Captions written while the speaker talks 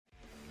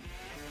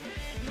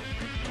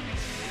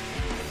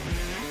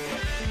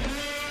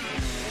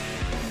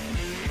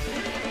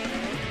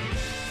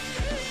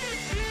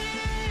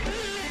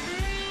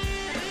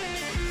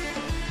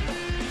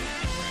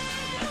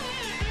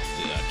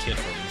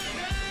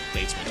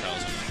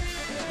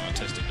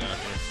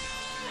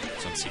Doctor.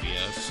 It's on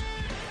CBS.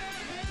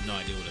 No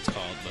idea what it's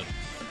called, but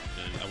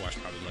I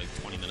watched probably like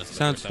 20 minutes of the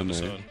Sounds first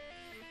familiar. episode.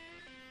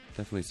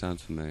 Definitely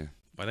sounds familiar.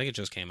 I think it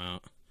just came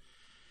out.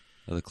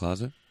 Oh, The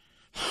Closet?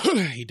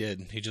 He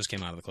did. He just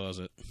came out of the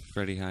closet.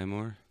 Freddie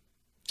Highmore?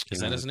 Is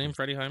that his name,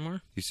 Freddie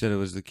Highmore? You said it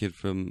was the kid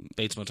from...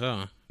 Bates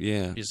Motel.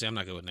 Yeah. You see, I'm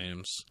not good with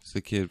names. It's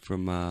the kid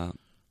from,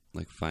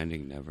 like,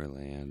 Finding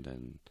Neverland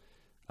and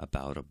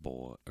About a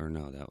Boy. Or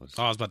no, that was...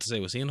 Oh, I was about to say,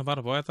 was he in About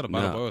a Boy? I thought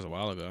About a No. Boy was a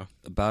while ago.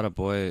 About a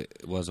Boy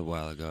was a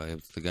while ago. It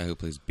was the guy who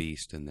plays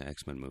Beast in the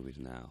X-Men movies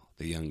now.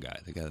 The young guy.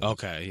 The guy that's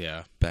Okay,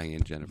 yeah.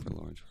 banging Jennifer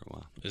Lawrence for a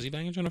while. Is he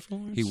banging Jennifer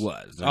Lawrence? He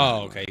was.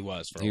 Oh, okay, he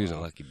was for a while. He was a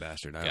lucky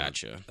bastard.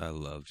 Gotcha. I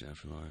love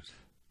Jennifer Lawrence.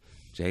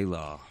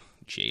 J-Law.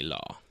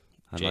 J-Law.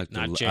 I J- like to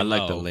not I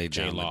like to J-Lo, lay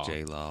down J-Law. with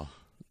J-Law.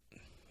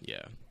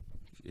 Yeah.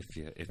 If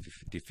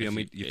you feel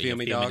me, you Yeah, feel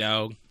me, dog.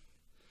 You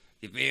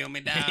You feel me,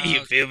 dog.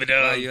 You feel me,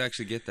 dog? Wow, you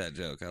actually get that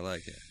joke. I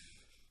like it.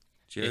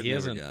 Jared he never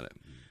hasn't- got it.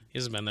 He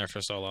hasn't been there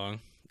for so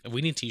long.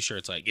 We need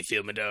T-shirts like "You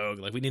feel me, dog."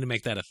 Like we need to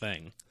make that a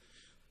thing.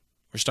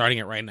 We're starting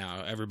it right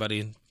now.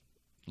 Everybody,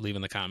 leave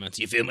in the comments.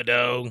 You feel me,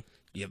 dog?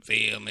 You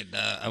feel me,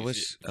 dog. I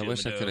wish feel I me,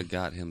 could dog? have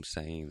got him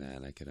saying that.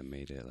 And I could have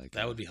made it like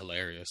That would be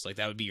hilarious. Like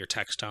that would be your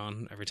text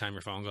tone every time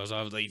your phone goes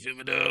off. Like, you feel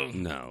me, dog?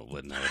 No,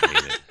 wouldn't. I would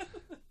hate it.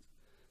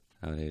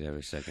 I would hate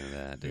every second of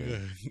that,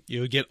 dude. You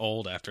would get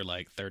old after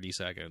like 30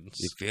 seconds.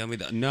 You feel me,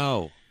 dog?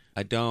 No,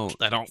 I don't.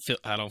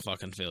 I don't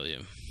fucking feel you.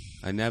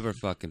 I never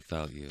fucking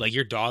felt you. Like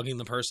you're dogging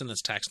the person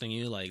that's texting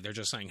you. Like they're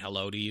just saying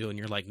hello to you, and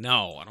you're like,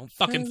 no, I don't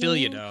fucking feel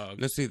you, dog.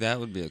 Let's see,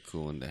 that would be a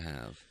cool one to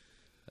have.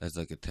 As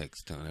like a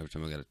text tone. Every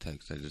time I got a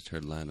text, I just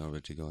heard Lionel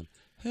Richie going,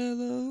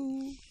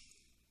 "Hello,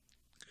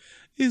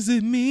 Is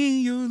it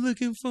me you're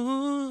looking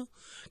for?"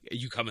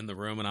 You come in the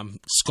room and I'm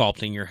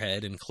sculpting your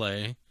head in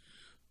clay.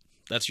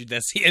 That's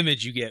the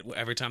image you get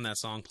every time that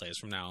song plays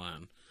from now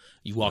on.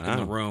 You walk in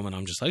the Wow. room and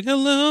I'm just like,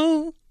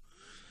 "Hello,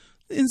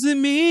 is it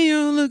me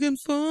you're looking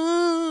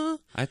for?"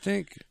 I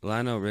think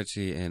Lionel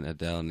Richie and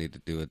Adele need to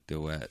do a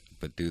duet,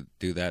 but do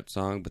that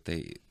song. But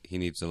he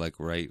needs to like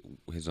write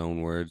his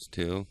own words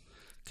too,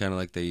 kind of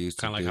like they used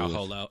to. Kind of do like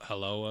how with-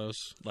 hello was.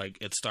 Like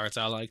it starts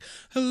out like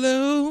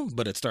hello,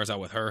 but it starts out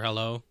with her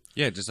hello.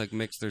 Yeah, just like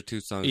mix their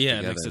two songs. Yeah,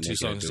 together mix the and two make it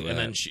a songs, and duet.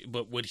 then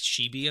but would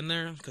she be in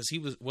there? Because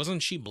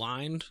wasn't she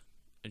blind?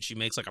 And she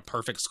makes like a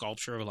perfect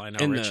sculpture of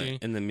Lionel Richie.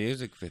 in the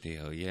music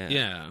video, yeah.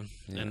 Yeah,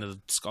 and the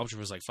sculpture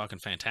was like fucking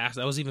fantastic.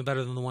 That was even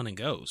better than the one in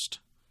Ghost.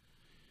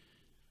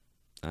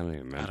 I don't even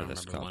remember I don't the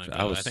remember the one in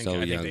sculpture. I was Ghost. so I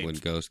think young when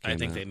Ghost came I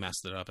think out. they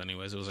messed it up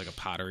anyways. It was like a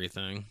pottery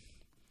thing.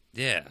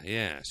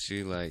 Yeah.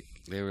 She like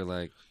they were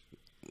like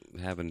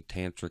having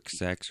tantric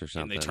sex or And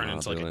something. they turn while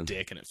into like a doing-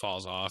 dick and it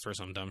falls off or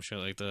some dumb shit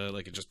like that.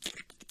 Like it just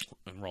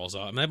and rolls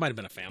off. I mean, that might have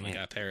been a Family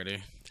Guy parody.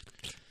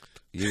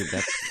 You,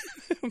 that's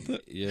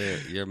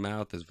your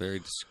mouth is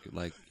very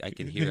like I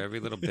can hear every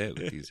little bit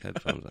with these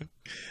headphones on.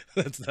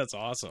 That's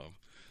awesome.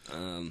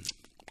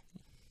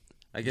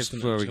 I guess Just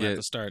gonna- before we just gonna have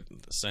get to start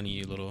sending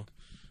you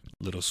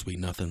little sweet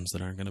nothings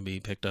that aren't going to be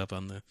picked up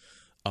on the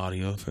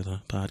audio for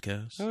the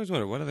podcast. I always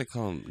wonder, what do they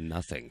call them?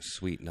 Nothings.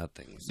 Sweet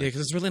nothings. Yeah,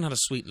 because it's really not a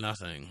sweet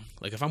nothing.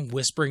 Like, if I'm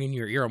whispering in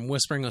your ear, I'm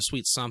whispering a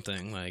sweet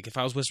something. Like, if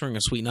I was whispering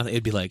a sweet nothing,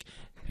 it'd be like,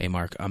 hey,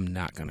 Mark, I'm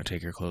not going to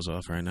take your clothes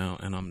off right now,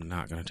 and I'm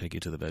not going to take you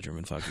to the bedroom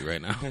and fuck you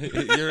right now.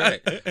 You're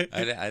right.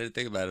 I didn't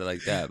think about it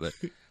like that, but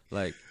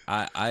like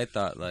I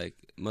thought like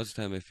most of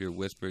the time if you're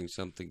whispering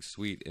something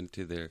sweet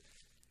into their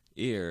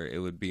ear, it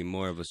would be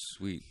more of a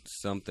sweet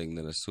something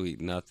than a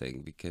sweet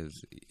nothing,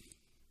 because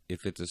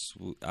if it's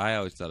I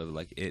always thought of it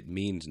like it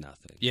means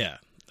nothing. Yeah,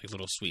 like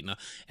little sweet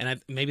nothing. And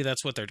maybe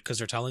that's what because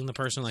they're telling the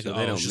person, like, So oh,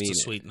 they don't it's just mean a it.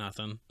 sweet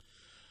nothing.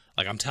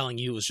 Like, I'm telling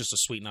you, it was just a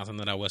sweet nothing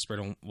that I whispered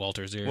in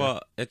Walter's ear.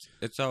 Well,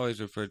 it's always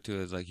referred to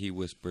as like he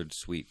whispered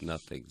sweet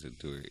nothings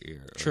into her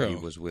ear. Or True. He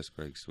was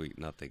whispering sweet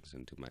nothings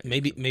into my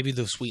ear. Maybe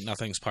the sweet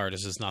nothings part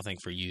is nothing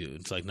for you.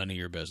 It's like none of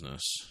your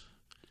business.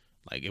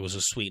 Like, it was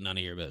a sweet none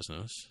of your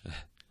business.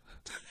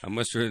 I'm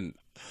whispering.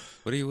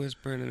 What are you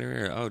whispering in her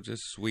ear? Oh,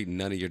 just sweet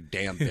none of your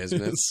damn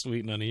business.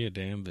 Sweet none of your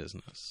damn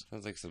business.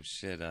 Sounds like some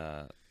shit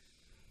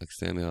like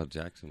Samuel L.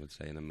 Jackson would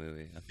say in a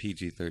movie, a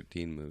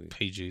PG-13 movie.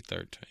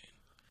 PG-13.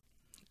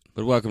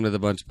 But welcome to the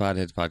Bunch of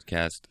Potheads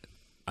podcast.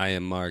 I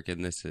am Mark,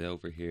 and this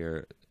over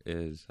here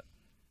is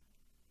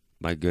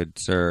my good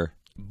sir,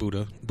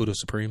 Buddha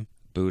Supreme.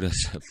 Buddha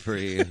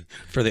Supreme.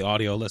 For the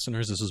audio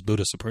listeners, this is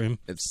Buddha Supreme.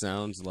 It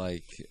sounds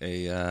like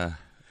a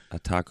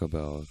Taco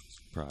Bell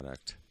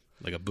product.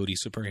 Like a Booty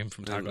Supreme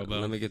from Taco Bell.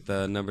 Let me get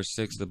the number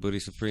 6, the Booty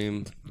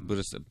Supreme.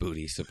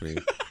 Booty Supreme.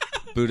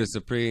 Buddha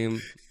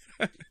Supreme.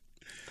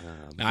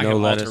 Now I no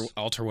can lettuce.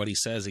 alter what he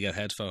says. He got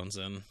headphones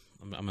in.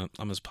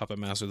 I'm his puppet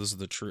master. This is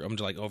the truth. I'm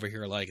like over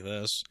here like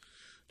this,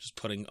 just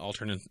putting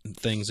alternate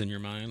things in your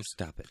mind.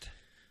 Stop it.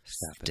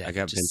 Stop I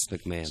got it. Vince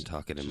McMahon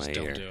talking in my Just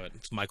ear. don't do it.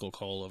 It's Michael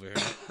Cole over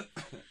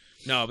here.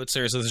 No, but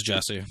seriously, this is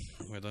Jesse.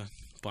 We're the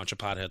Bunch of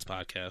Potheads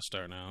podcast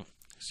starting out.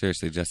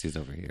 Seriously, Jesse's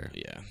over here.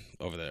 Yeah,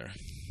 over there.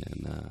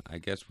 And I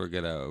guess we're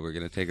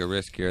gonna take a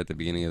risk here at the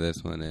beginning of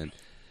this one. And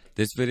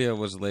this video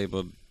was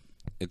labeled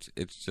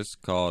It's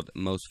just called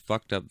Most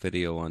Fucked Up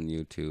Video on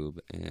YouTube,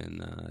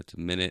 and it's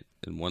 1 minute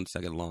and 1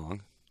 second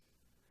long.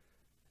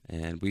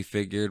 And we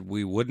figured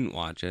we wouldn't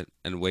watch it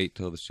and wait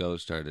till the show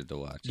started to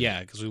watch it. Yeah,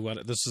 because we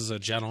want. This is a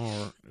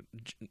general.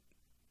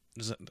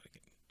 This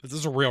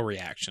is a real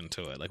reaction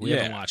to it. Like we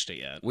haven't watched it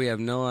yet. We have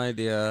no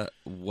idea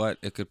what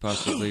it could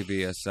possibly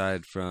be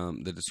aside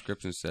from the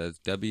description says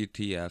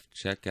WTF.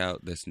 Check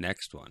out this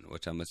next one,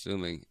 which I'm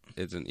assuming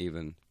isn't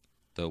even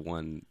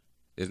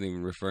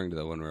referring to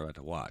the one we're about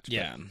to watch.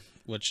 Yeah,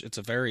 which it's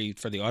a very,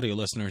 for the audio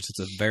listeners, it's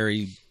a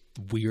very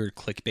weird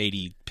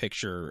clickbaity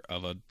picture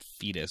of a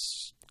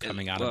fetus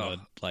coming out of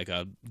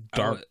a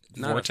dark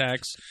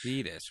vortex. A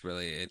fetus,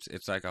 really.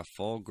 It's like a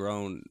full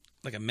grown,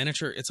 like a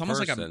miniature. It's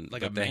almost person,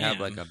 like a they man. have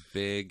like a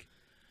big,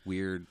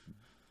 weird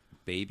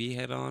baby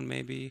head on,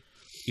 maybe.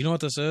 You know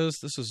what this is?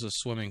 This is a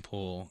swimming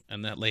pool,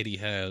 and that lady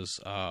has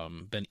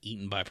been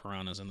eaten by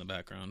piranhas in the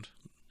background,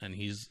 and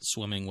he's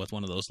swimming with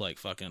one of those like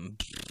fucking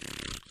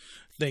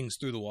things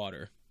through the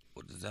water.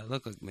 What does that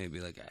look like? Maybe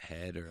like a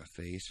head or a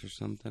face or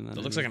something? It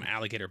looks like an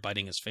alligator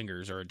biting his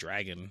fingers, or a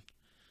dragon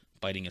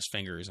biting his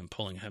fingers and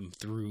pulling him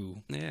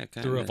through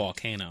a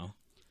volcano.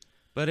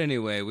 But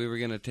anyway, we were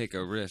going to take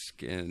a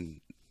risk, and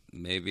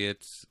maybe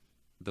it's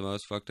the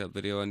most fucked up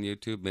video on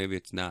YouTube. Maybe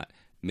it's not.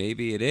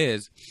 Maybe it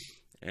is,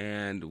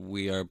 and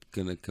we are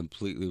going to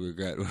completely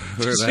regret what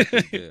we're about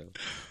to do.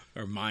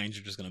 Our minds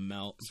are just going to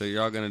melt. So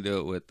you're all going to do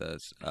it with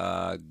us.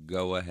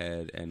 Go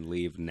ahead and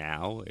leave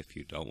now if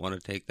you don't want to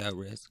take that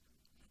risk.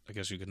 I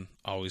guess you can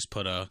always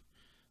put a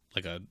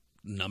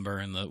number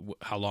in the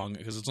how long,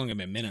 because it's only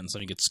gonna be a minute, so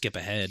you could skip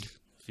ahead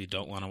if you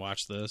don't want to watch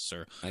this,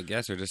 or or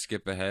just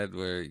skip ahead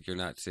where you're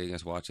not seeing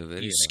us watch a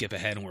video. You skip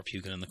ahead and we're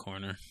puking in the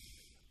corner.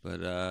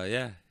 But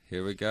yeah,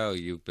 here we go.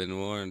 You've been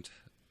warned.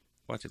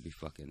 Watch it be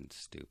fucking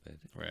stupid.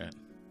 Right.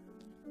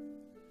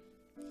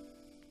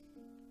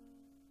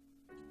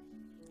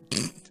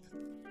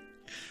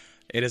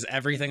 It is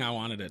everything I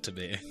wanted it to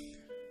be.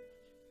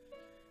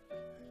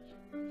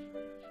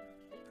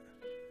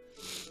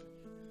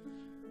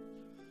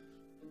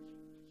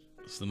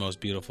 It's the most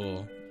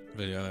beautiful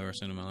video I've ever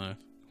seen in my life.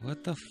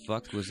 What the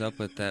fuck was up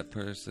with that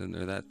person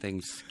or that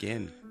thing's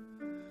skin?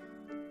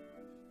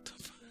 What the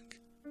fuck?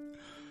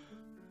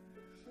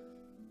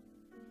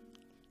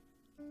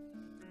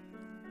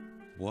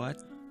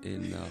 What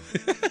in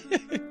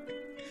the...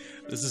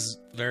 This is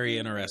very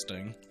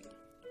interesting.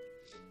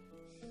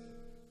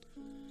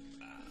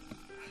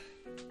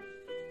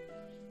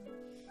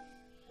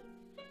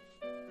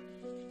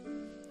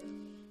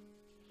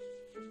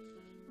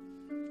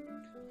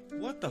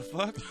 What the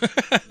fuck?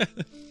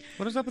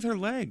 What is up with her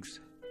legs?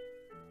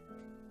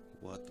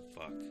 What the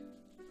fuck?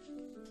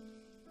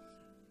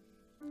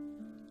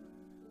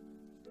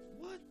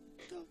 What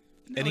the...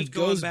 No, and he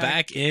goes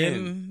back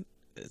in.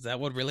 Is that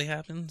what really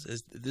happens?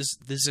 Is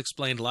this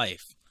explained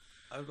life?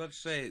 I was about to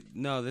say,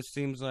 no, this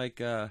seems like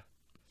it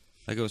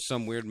was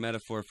some weird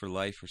metaphor for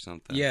life or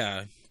something.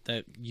 Yeah,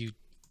 that you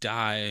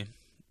die.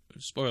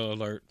 Spoiler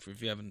alert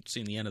if you haven't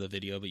seen the end of the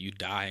video, but you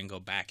die and go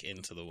back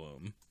into the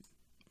womb.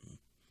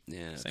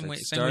 Yeah, same way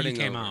you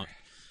came out.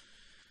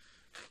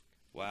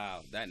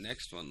 Wow, that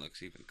next one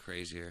looks even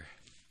crazier.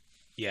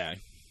 Yeah,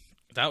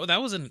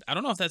 that wasn't. I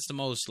don't know if that's the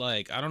most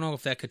I don't know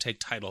if that could take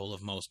title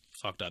of most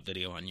fucked up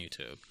video on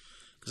YouTube,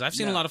 because I've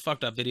seen a lot of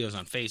fucked up videos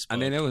on Facebook. I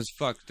mean, it was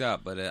fucked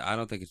up, but I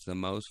don't think it's the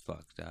most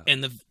fucked up.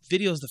 And the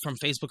videos from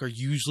Facebook are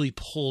usually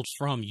pulled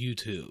from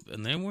YouTube,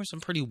 and there were some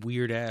pretty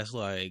weird ass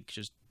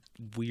just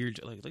weird.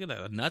 Look at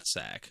that, a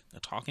nutsack, a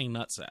talking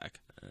nutsack.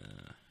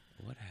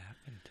 What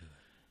happened to it?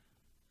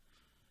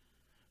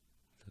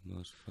 The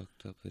most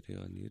fucked up video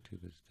on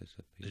YouTube has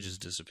disappeared. It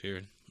just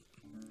disappeared.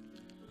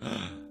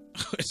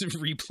 It's a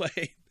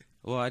replay.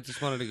 Well, I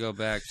just wanted to go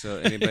back, so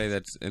anybody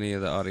that's any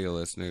of the audio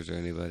listeners or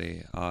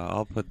anybody,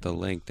 I'll put the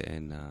link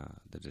in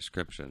the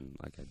description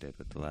like I did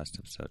with the last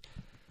episode.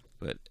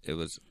 But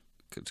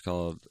it's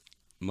called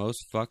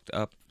Most Fucked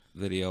Up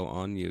Video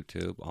on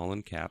YouTube, all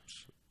in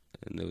caps,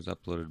 and it was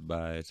uploaded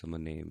by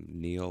someone named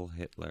Neil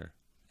Hitler.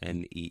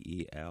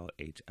 Neelhitler.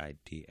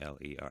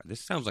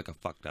 This sounds like a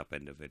fucked up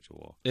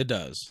individual. It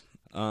does.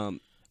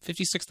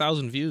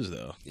 56,000 views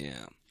though.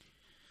 Yeah.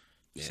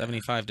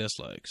 75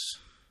 dislikes.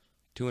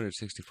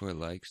 264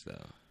 likes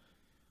though.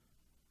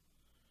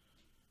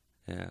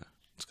 Yeah.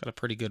 It's got a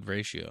pretty good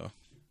ratio.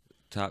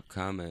 Top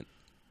comment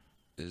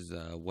is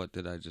what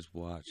did I just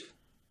watch?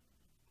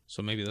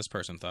 So maybe this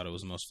person thought it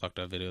was the most fucked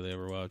up video they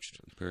ever watched.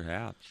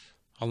 Perhaps.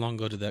 How long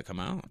ago did that come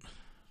out?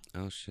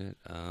 Oh shit.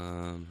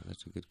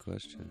 That's a good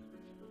question.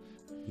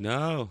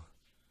 No.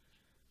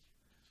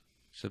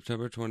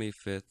 September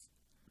 25th,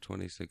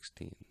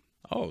 2016.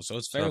 Oh, so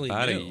it's fairly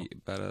new.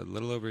 About a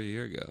little over a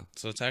year ago.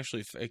 So it's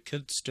actually, it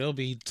could still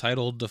be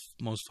titled the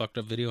most fucked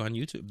up video on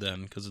YouTube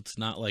then, because it's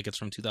not like it's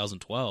from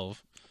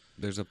 2012.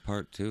 There's a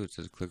part 2. It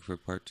says click for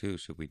part 2.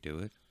 Should we do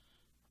it?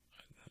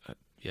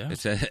 Yeah.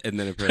 And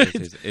then it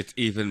says it's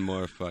even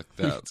more fucked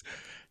up.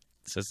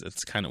 It says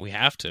it's kind of, we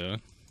have to.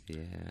 Yeah.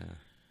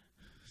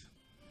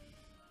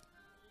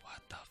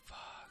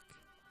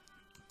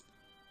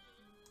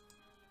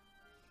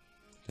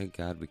 Thank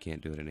God we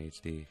can't do it in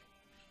HD.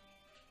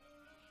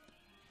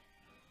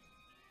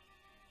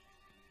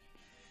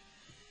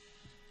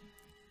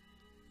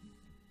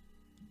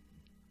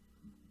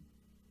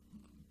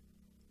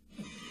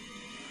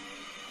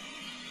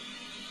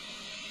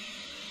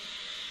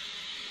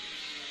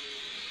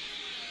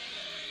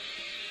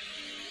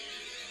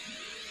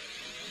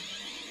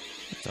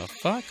 What the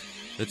fuck?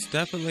 It's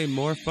definitely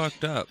more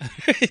fucked up.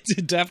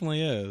 It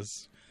definitely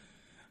is.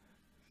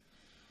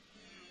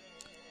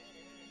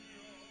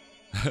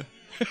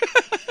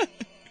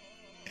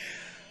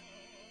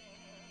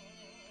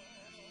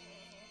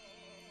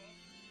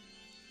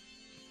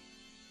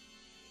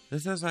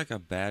 This is like a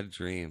bad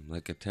dream,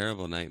 like a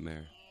terrible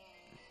nightmare.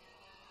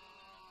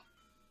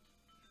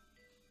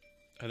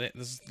 This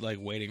is like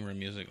waiting room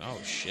music. Oh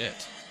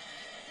shit!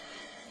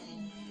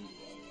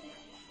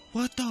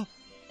 What the?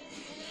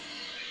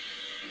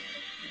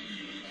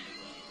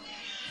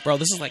 Bro,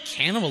 this is like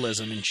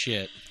cannibalism and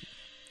shit.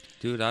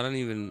 Dude, I don't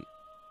even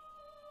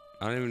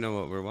know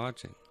what we're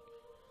watching.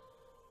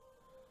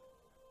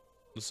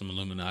 There's some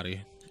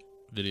Illuminati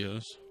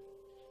videos.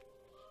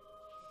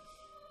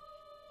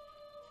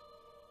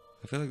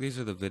 I feel like these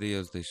are the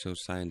videos they show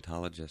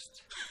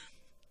Scientologists.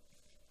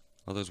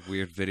 All those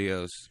weird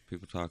videos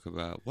people talk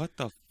about. What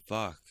the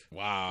fuck?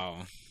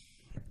 Wow.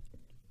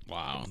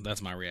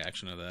 That's my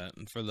reaction to that.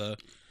 And for the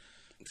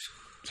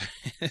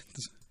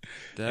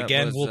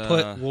again,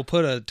 we'll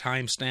put a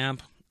timestamp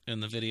in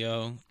the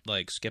video.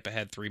 Like skip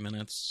ahead 3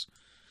 minutes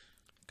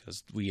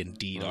because we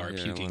indeed are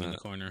puking in the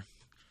corner.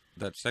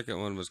 That second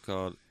one was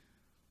called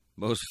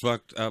Most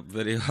Fucked Up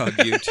Video on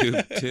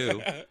YouTube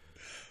too.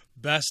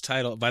 Best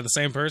title by the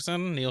same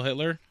person, Neil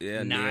Hitler.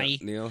 Yeah,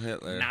 Neil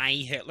Hitler.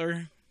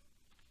 Hitler.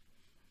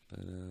 But,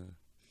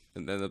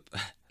 and then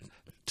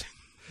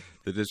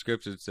the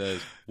description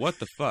says, "What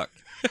the fuck?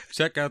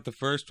 Check out the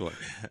first one,"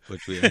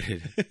 which we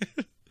edited.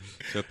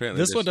 So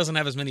apparently this one doesn't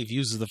have as many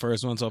views as the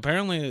first one, so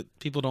apparently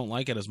people don't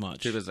like it as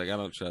much. People's like, I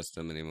don't trust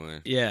them anymore.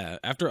 Yeah,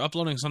 after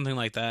uploading something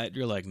like that,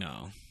 you're like,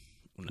 no.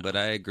 But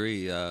I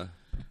agree. Wow.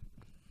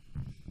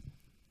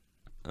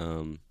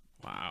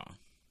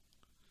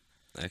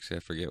 Actually, I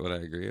forget what I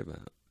agree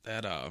about.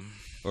 That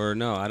Or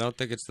no, I don't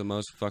think it's the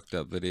most fucked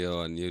up video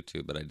on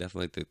YouTube, but I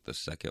definitely think the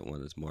second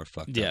one is more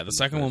fucked up. Yeah, the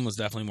second one was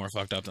definitely more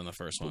fucked up than the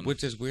first one.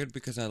 Which is weird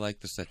because I like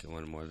the second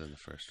one more than the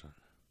first one.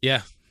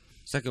 Yeah.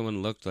 Second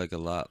one looked like a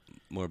lot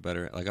more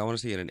better. Like, I want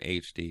to see it in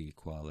HD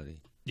quality.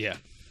 Yeah.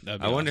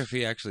 I wonder if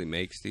he actually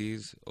makes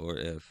these or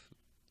if...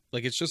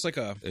 Like, it's just like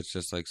it's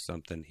just like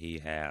something he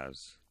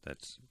has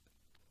that's...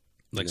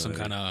 Like some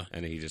kind of...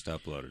 And he just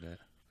uploaded it.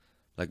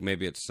 Like,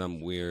 maybe it's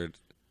some weird...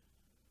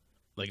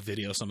 Like,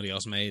 video somebody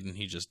else made and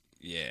he just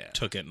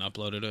took it and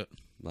uploaded it.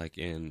 Like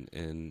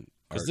in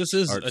because this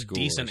is a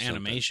decent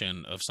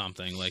animation of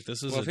something. Like,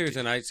 this is... Well, if he was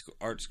in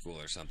art school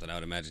or something, I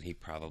would imagine he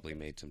probably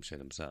made some shit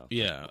himself.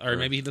 Yeah, or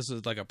maybe this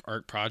is like an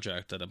art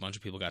project that a bunch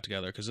of people got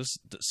together, because this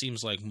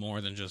seems like more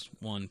than just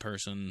one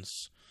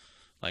person's,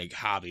 like,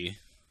 hobby.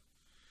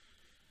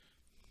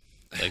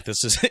 Like,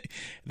 this is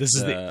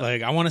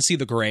like, I want to see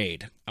the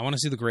grade. I want to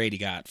see the grade he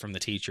got from the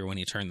teacher when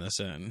he turned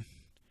this in.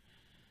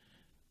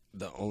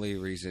 The only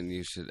reason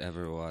you should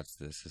ever watch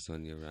this is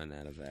when you run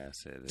out of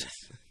acid. Is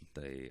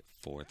the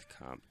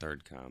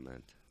third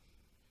comment.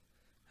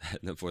 And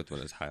the fourth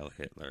one is Heil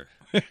Hitler.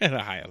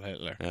 Heil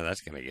Hitler. Yeah,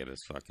 that's gonna get us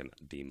fucking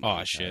demonetized.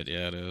 Oh shit,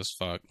 yeah, it is.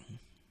 Fuck.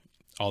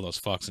 All those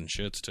fucks and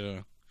shits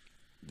too.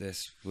 This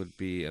would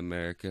be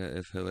America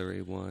if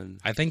Hillary won.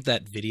 I think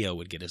that video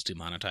would get us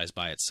demonetized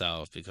by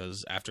itself,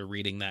 because after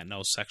reading that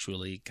no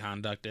sexually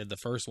conducted, the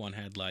first one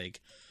had like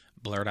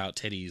blurred out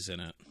titties in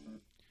it.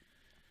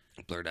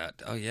 Blurred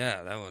out. Oh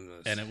yeah, that one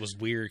was. And it was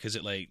weird because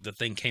it like the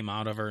thing came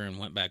out of her and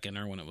went back in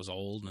her when it was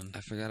old. And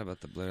I forgot about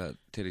the blurred out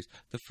titties.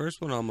 The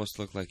first one almost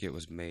looked like it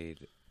was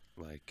made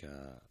like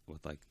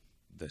with like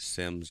the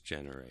Sims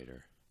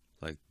generator,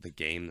 like the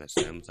game The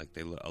Sims. Like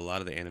a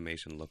lot of the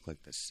animation looked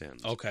like The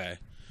Sims. Okay,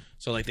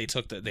 so like they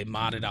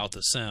modded out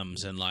The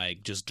Sims and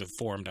like just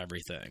deformed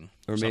everything,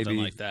 or something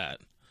maybe like that.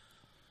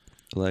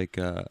 Like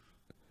I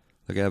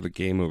have a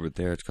game over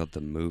there. It's called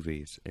The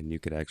Movies, and you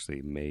could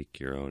actually make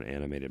your own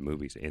animated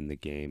movies in the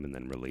game and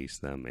then release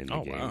them in the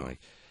game. Wow. Like,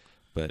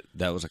 but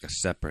that was like a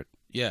separate.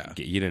 Yeah,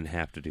 you didn't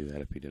have to do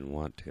that if you didn't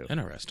want to.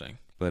 Interesting.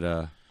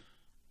 But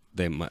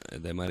they might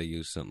have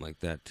used something like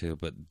that too.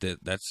 But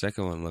that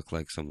second one looked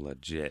like some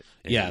legit.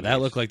 Yeah,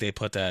 that looked like they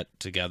put that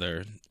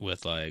together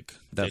with like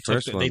that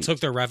they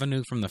took their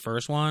revenue from the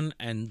first one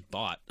and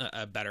bought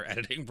a better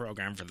editing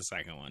program for the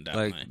second one.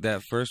 Definitely. Like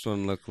that first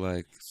one looked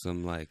like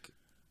some like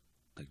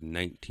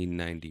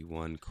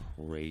 1991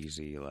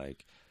 crazy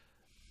like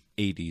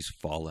 80s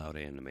Fallout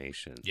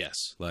animation. Yes.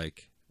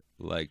 Like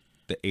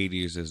the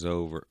 80s is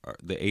over.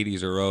 The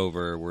 80s are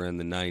over. We're in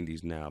the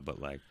 90s now, but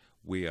like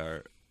we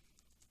are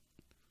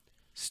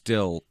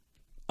still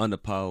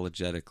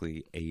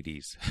unapologetically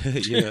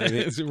 80s. You know what I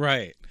mean?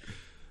 Right.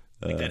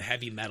 Like that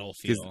heavy metal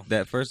feel.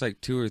 That first like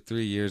 2 or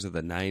 3 years of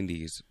the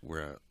 90s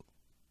were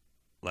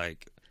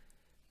like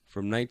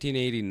from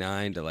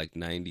 1989 to like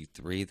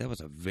 93, that was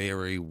a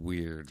very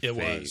weird phase. It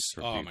was.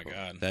 For Oh, people. my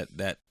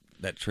God.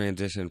 That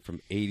transition from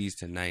 80s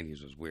to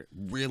 90s was weird.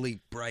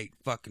 Really bright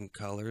fucking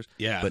colors,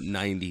 Yeah. but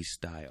 90s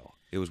style.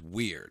 It was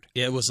weird.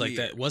 Yeah, it was like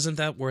Weird. that. Wasn't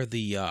that where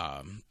the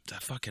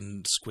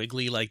fucking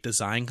squiggly like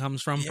design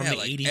comes from the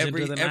like 80s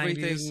into the 90s?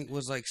 everything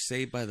was like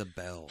Saved by the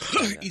Bell.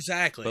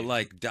 Exactly. But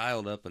like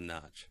dialed up a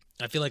notch.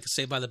 I feel like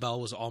Saved by the Bell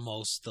was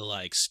almost the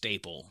like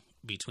staple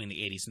between the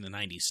 80s and the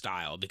 90s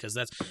style, because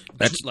that's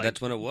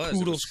when it was.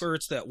 poodle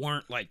skirts that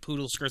weren't like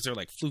poodle skirts. They were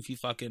like floofy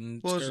fucking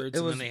skirts,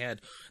 and then they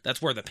had,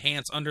 that's where the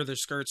pants under the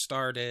skirt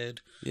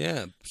started.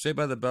 Yeah, Saved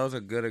by the Bell is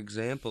a good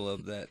example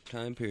of that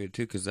time period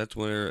too, because that's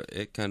where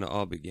it kind of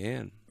all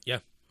began. Yeah,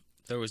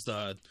 there was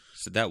So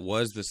that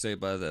was the Saved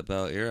by the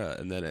Bell era,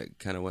 and then it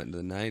kind of went into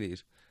the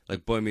 90s.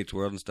 Like Boy Meets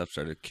World and stuff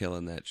started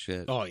killing that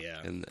shit. Oh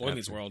yeah, And Boy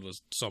Meets World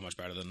was so much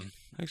better than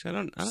Actually, I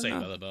don't Saved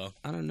know. by the Bell.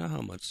 I don't know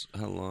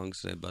how long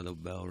Saved by the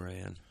Bell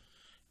ran.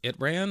 It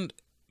ran.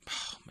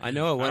 Oh, man. I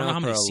know it went I don't know on how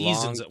many for a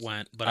seasons long- it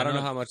went, but I don't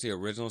know how much the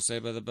original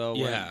Saved by the Bell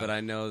Yeah. went, but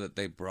I know that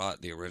they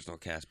brought the original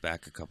cast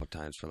back a couple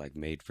times for like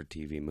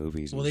made-for-TV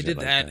movies. Well, and they shit did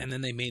like that, and then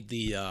they made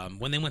the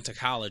when they went to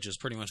college is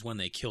pretty much when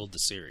they killed the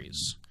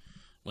series.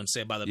 When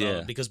Saved by the Bell,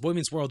 Yeah. because Boy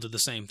Meets World did the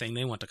same thing.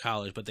 They went to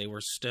college, but they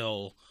were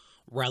still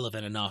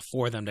relevant enough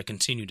for them to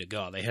continue to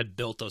go. They had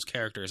built those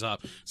characters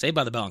up. Saved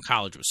by the Bell in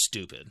college was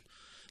stupid.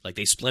 Like,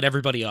 they split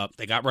everybody up.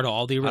 They got rid of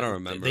all the. I don't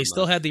remember. They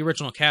still had the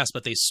original cast,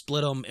 but they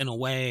split them in a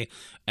way,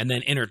 and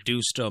then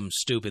introduced them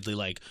stupidly.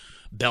 Like,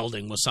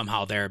 Belding was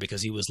somehow there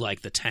because he was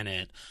like the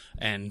tenant,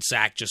 and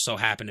Zach just so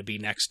happened to be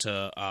next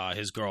to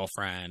his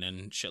girlfriend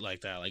and shit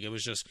like that. Like, it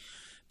was just,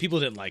 people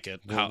didn't like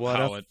it. Well, what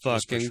how a it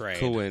was fucking portrayed.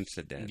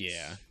 coincidence.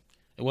 Yeah,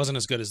 it wasn't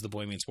as good as the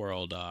Boy Meets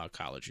World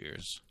college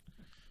years.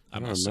 I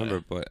don't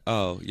remember, but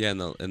yeah,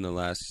 in the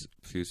last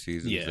few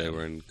seasons Yeah. they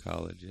were in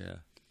college. Yeah.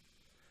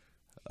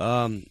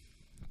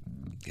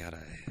 God,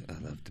 I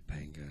love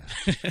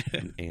Topanga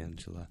and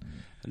Angela.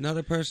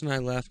 Another person I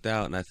left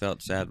out, and I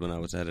felt sad when I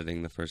was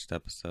editing the first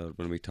episode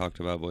when we talked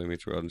about Boy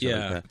Meets World and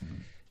stuff like that,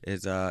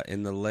 is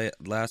in the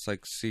last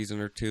like season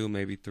or two,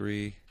 maybe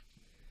 3,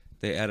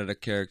 they added a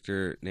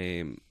character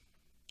named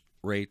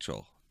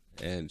Rachel,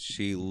 and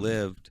she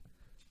lived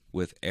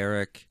with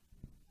Eric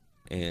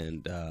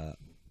and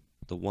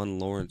the one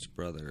Lawrence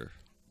brother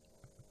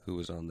who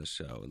was on the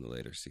show in the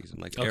later season.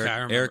 Like Okay, I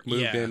remember. Eric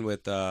moved Yeah. in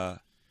with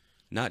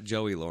not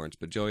Joey Lawrence,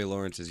 but Joey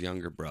Lawrence's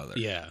younger brother.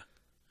 Yeah,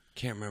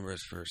 Can't remember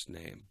his first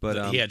name,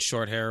 but he had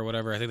short hair or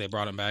whatever. I think they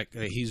brought him back.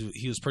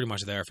 He was pretty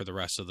much there for the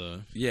rest of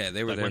the. yeah,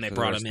 they were Like there when they for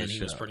brought the him rest in, of the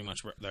he was show. pretty much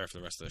there for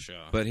the rest of the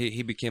show. But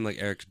he became like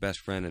Eric's best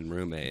friend and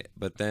roommate.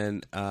 But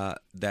then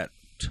that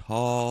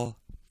tall,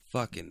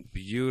 fucking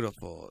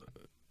beautiful,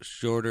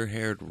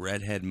 shorter-haired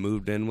redhead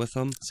moved in with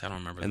them, So I don't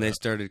remember. and that. they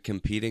started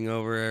competing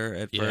over her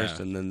at first,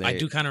 and then I they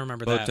do kind of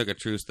remember both that. took a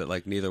truce that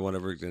like neither one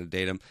of them was going to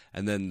date him,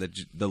 and then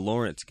the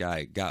Lawrence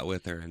guy got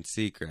with her in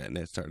secret, and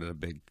it started a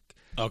big.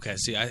 Okay,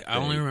 see, I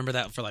only remember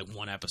that for like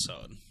one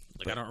episode.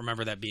 Like, I don't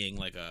remember that being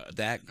like a.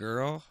 That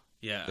girl,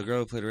 Yeah. the girl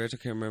who played Rachel,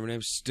 can't remember her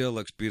name, still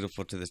looks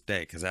beautiful to this day.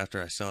 Because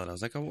after I saw it, I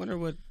was like, I wonder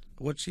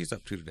what she's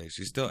up to today.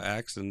 She still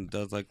acts and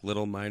does like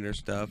little minor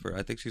stuff, or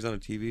I think she's on a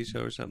TV show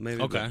or something.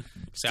 Maybe. Okay.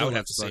 but See, I still would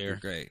have to looks see her.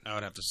 fucking great. I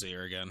would have to see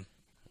her again.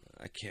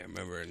 I can't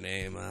remember her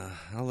name.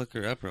 I'll look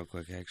her up real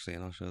quick actually,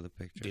 and I'll show the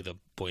picture. Be the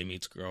Boy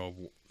Meets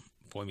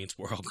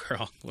World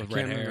girl I with can't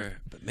red remember, hair.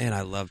 but man,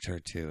 I loved her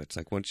too. It's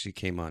like once she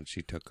came on,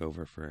 she took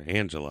over for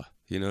Angela.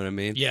 You know what I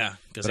mean? Yeah,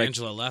 because But I-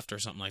 Angela left or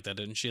something like that,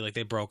 didn't she? Like,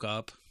 they broke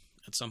up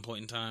at some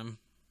point in time.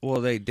 Well,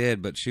 they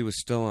did, but she was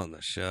still on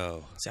the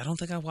show. See, I don't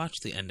think I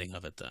watched the ending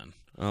of it then.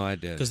 Oh, I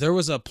did. Because there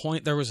was a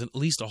point, there was at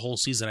least a whole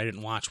season I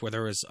didn't watch where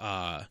there was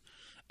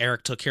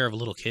Eric took care of a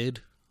little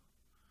kid.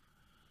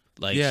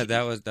 Like, yeah,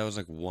 that was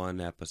like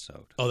one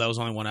episode. Oh, that was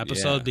only one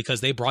episode? Yeah.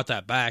 Because they brought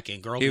that back in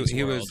Girl Meets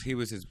World. He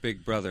was his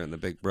big brother in the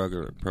Big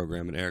Brother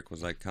program, and Eric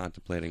was like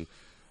contemplating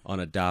on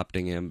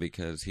adopting him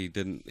because he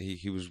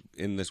was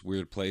in this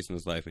weird place in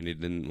his life, and he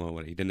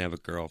didn't have a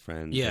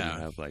girlfriend. Yeah.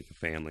 Didn't have like a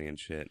family and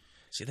shit.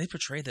 See, they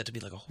portrayed that to be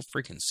like a whole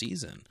freaking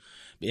season.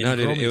 No,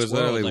 dude, Girl it Meets was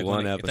literally like,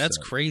 one That's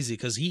episode. crazy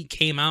because he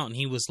came out and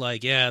he was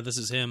like, "Yeah, this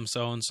is him,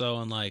 so and so,"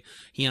 and like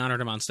he honored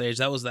him on stage.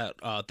 That was that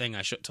thing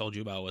I told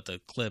you about with the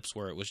clips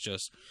where it was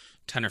just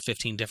 10 or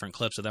 15 different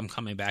clips of them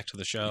coming back to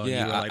the show. Yeah, and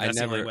you were like, I that's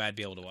the only never- way I'd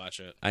be able to watch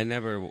it. I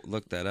never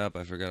looked that up.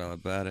 I forgot all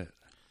about it.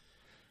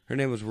 Her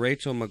name was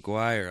Rachel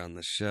McGuire on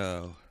the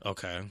show.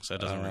 Okay, so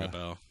that doesn't ring a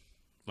bell.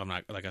 I'm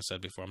not, like I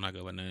said before, I'm not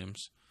good with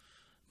names.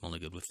 I'm only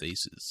good with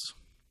faces.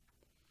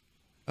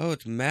 Oh,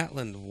 it's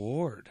Maitland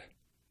Ward.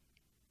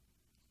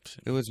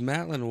 It was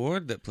Maitland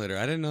Ward that played her.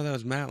 I didn't know that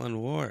was Maitland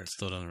Ward.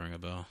 Still doesn't ring a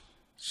bell.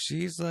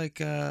 She's like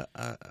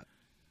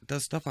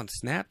does stuff on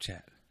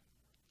Snapchat,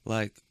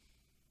 like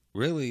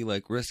really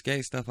like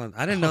risque stuff on.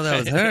 I didn't know that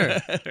was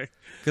her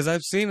because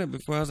I've seen it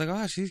before. I was like,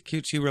 oh, she's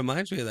cute. She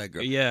reminds me of that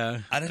girl. Yeah,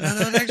 I didn't know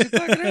that was actually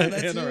fucking her.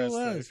 That's who it Interesting.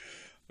 was.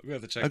 I'm gonna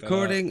have to check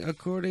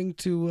According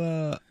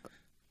to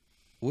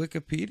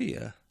Wikipedia,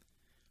 that out.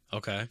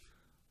 Okay.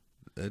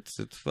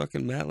 it's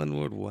fucking Maitland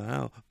Ward.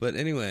 Wow. But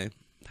anyway,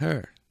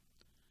 her.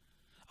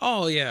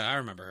 Oh yeah, I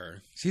remember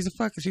her. She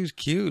was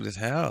cute as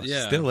hell.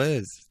 Yeah. Still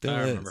is. Still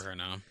I is. remember her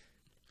now.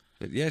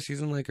 But yeah,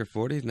 she's in like her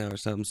 40s now or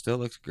something. Still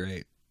looks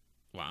great.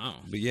 Wow.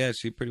 But yeah,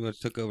 she pretty much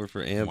took over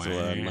for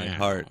Angela in my Wow.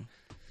 heart.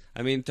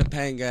 I mean,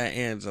 Topanga,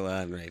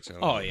 Angela, and Rachel.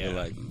 Oh, yeah. They're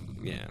like,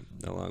 yeah,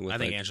 along with I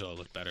think like, Angela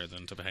looked better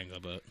than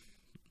Topanga,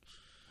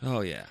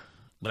 oh yeah,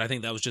 but I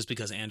think that was just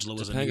because Angela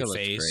was a Topanga new looks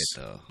face.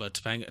 great though. But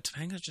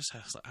Topanga just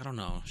has, I don't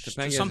know. There's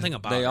Topanga, something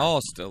about they her. all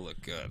still look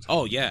good.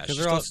 Oh yeah, Because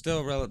she's they're all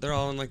still- they're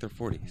all in like their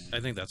 40s. I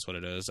think that's what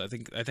it is. I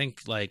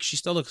think like she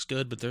still looks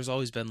good, but there's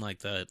always been like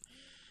that.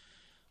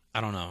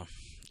 I don't know.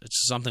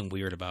 It's something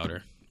weird about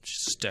her.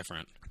 She's just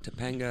different.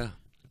 Topanga's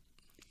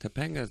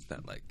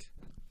that like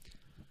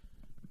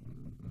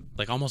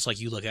Like almost like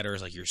you look at her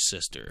as like your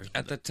sister.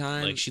 at the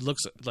time. Like she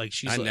looks like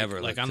she's I like, never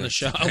like looked on the at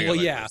show. Topanga Well,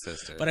 like yeah, my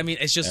sister, but I mean,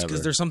 it's just because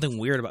ever. there's something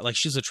weird about like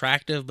she's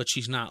attractive, but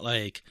she's not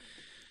like.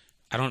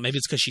 I don't. Maybe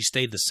it's because she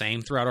stayed the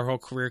same throughout her whole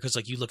career. Because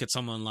like you look at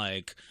someone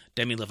like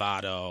Demi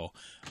Lovato,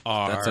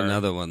 or That's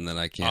another one that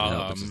I can't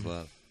help but just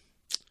love.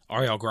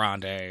 Ariel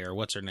Grande, or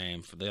what's her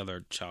name for the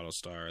other child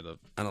star?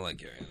 I don't like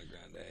Ariana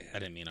Grande. I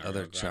didn't mean Ariel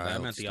Other Grande. I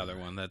child meant the star. other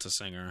one. That's a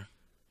singer.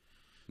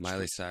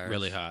 Miley Cyrus.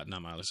 Really hot.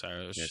 Not Miley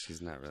Cyrus. Yeah,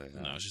 she's not really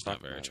hot. No, she's Fuck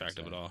not very Miley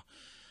attractive at Cyrus. all.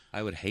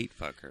 I would hate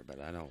fuck her, but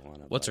I don't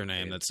want to. What's her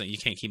name? That's you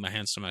can't keep my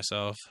hands to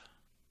myself.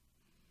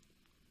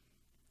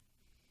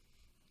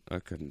 I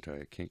couldn't tell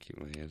you. I can't keep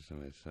my hands to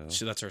myself.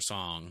 That's her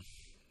song.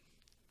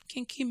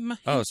 Can't keep my hands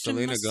Oh, to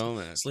Selena myself.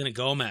 Gomez. Selena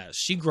Gomez.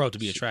 She grew up to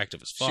be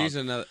attractive as fuck. She's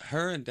another.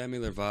 Her and Demi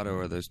Lovato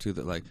are those two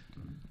that like.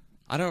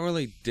 I don't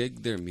really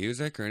dig their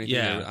music or anything.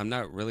 Yeah. I'm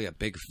not really a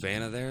big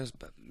fan of theirs,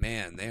 but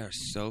man, they are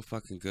so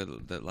fucking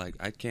good that like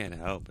I can't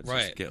help but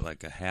Right. just get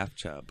like a half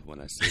chub when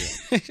I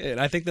see it.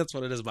 And I think that's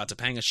what it is about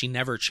Topanga. She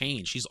never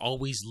changed. She's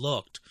always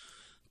looked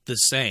the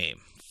same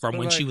from But,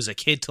 when she like- was a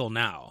kid till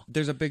now.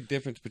 There's a big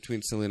difference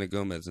between Selena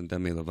Gomez and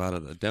Demi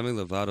Lovato. Though. Demi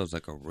Lovato's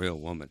like a real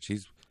woman.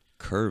 She's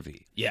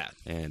curvy Yeah.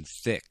 and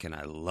thick, and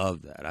I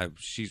love that.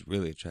 She's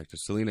really attractive.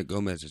 Selena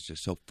Gomez is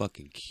just so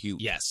fucking cute.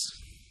 Yes.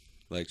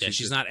 Like Yeah, she's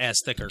just not as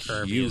thick or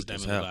curvy cute as Demi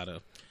as hell. Lovato.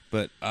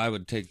 But I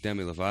would take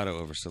Demi Lovato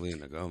over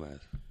Selena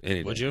Gomez.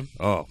 Any Would day. you?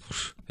 Oh,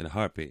 in a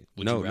heartbeat.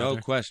 Would no, you no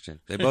rather? question.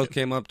 They both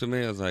came up to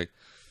me. I was like,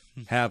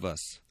 "Have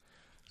us."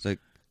 It's like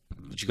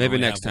But you can maybe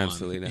only next have time, one.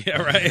 Selena.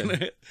 Yeah, right.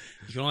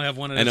 You can only have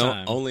one at And a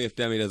time. only if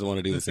Demi doesn't want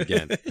to do this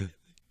again.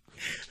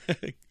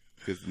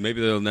 Because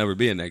maybe there'll never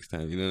be a next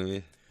time. You know what I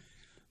mean?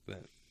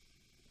 But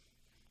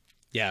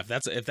Yeah,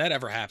 if that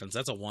ever happens,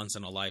 that's a once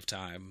in a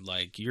lifetime.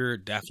 Like you're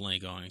definitely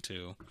going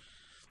to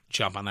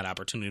jump on that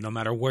opportunity, no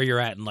matter where you're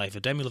at in life.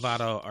 If Demi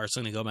Lovato or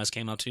Selena Gomez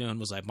came up to you and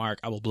was like, "Mark,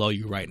 I will blow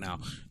you right now,"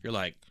 you're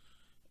like,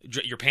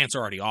 your pants are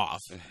already off.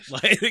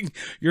 Like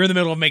you're in the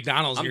middle of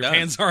McDonald's, and I'm your done.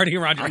 pants are already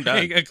around your I'm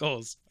done.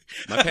 ankles.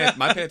 my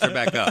pants are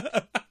back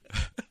up.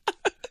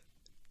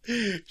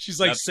 She's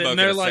like Not sitting smoking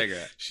there, a like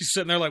cigarette. she's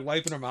sitting there, like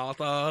wiping her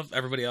mouth off.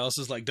 Everybody else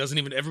is like doesn't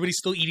even. Everybody's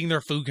still eating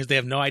their food because they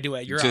have no idea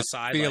what you're Just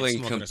outside, feeling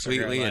like, smoking a cigarette,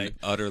 completely like- and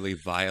utterly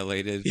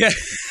violated. yeah.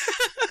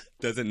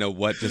 Doesn't know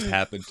what just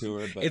happened to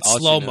her. But It all she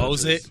slow knows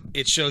mo's it. is,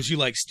 It shows you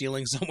like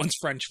stealing someone's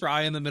French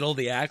fry in the middle of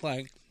the act,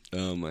 like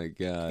Oh my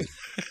god!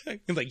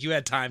 like you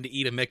had time to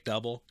eat a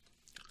McDouble.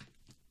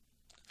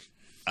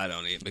 I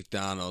don't eat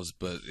McDonald's,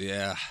 but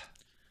yeah.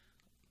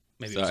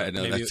 Maybe Sorry, it was,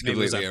 no, maybe, that's maybe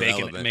it was a completely bacon.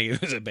 irrelevant. Maybe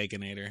it was a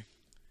baconator.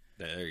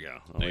 There you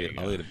go. There you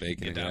I'll go. eat a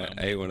bacon. Get down on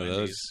I ate one of those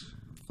Wendy's.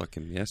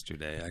 fucking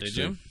yesterday. Actually, Did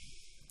you?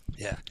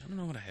 Yeah. I don't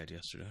know what I had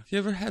yesterday. You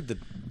ever had the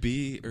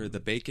the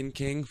Bacon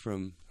King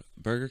from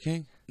Burger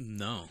King?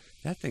 No.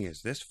 That thing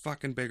is this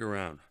fucking big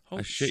around.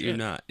 Holy I shit you shit.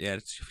 not. Yeah,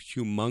 it's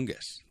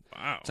humongous.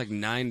 Wow. It's like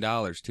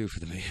 $9 too for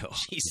the meal.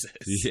 Jesus.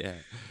 Yeah,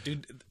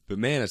 Dude, but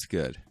man, it's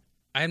good.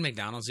 I had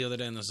McDonald's the other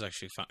day, and this is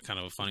actually kind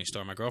of a funny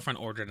story. My girlfriend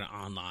ordered it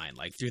online,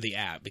 like through the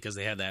app, because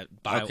they had that.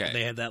 Okay.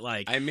 They had that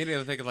like. I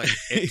immediately think of like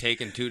it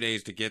taking 2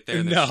 days to get there.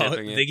 And No, then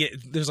shipping it. they get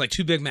there's like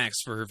 2 Big Macs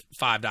for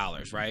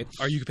 $5, right?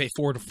 Or you could pay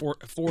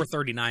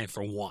 $4.39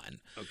 for one.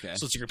 Okay.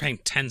 So you're paying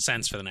 10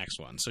 cents for the next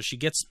one. So she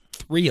gets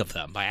 3 of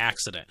them by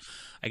accident.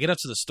 I get up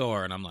to the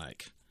store and I'm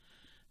like,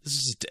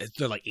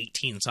 they're like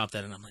 18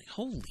 something, and I'm like,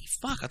 holy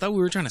fuck! I thought we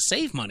were trying to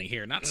save money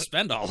here, not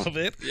spend all of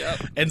it. Yeah.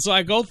 And so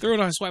I go through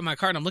and I swipe my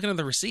card, and I'm looking at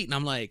the receipt, and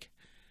I'm like,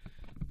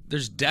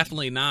 there's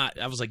definitely not.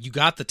 I was like, you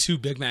got the 2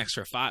 Big Macs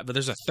for $5, but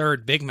there's a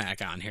 3rd Big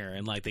Mac on here,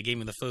 and like they gave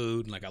me the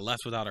food, and like I left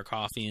without our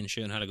coffee and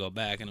shit, and had to go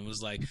back, and it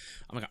was like,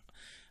 I was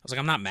like,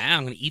 I'm not mad.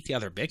 I'm gonna eat the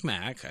other Big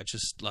Mac. I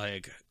just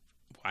like.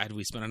 Why did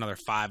we spend another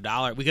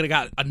 $5? We could have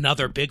got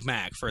another Big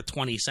Mac for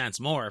 20 cents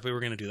more if we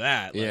were going to do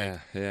that. Like, Yeah,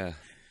 yeah.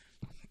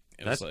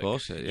 it was That's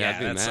bullshit. Yeah, I'd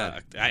be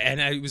that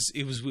mad. sucked.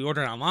 It was we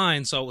ordered it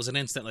online, so it was an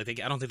instant. Like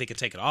I don't think they could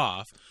take it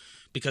off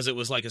because it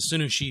was like as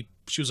soon as she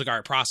was like, all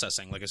right,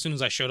 processing. Like as soon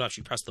as I showed up,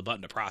 she pressed the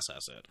button to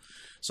process it.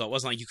 So it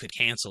wasn't like you could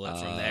cancel it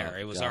from there.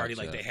 It was already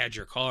like gotcha. they had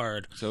your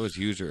card. So it was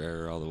user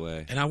error all the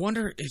way. And I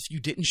wonder if you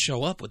didn't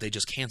show up, would they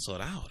just cancel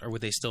it out, or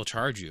would they still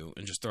charge you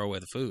and just throw away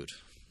the food?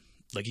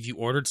 Like if you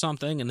ordered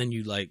something and then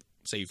you like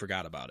say you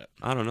forgot about it.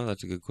 I don't know.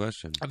 That's a good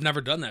question. I've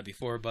never done that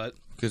before, but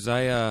Because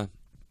I,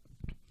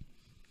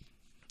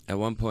 at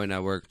one point, I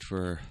worked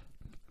for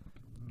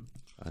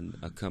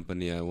a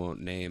company I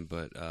won't name,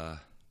 but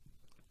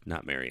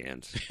not Mary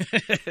Ann's.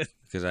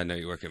 Because I know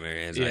you work at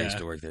Mary Ann's. Yeah. I used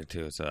to work there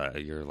too. So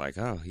you're like,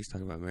 oh, he's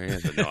talking about Mary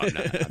Ann's. But no, I'm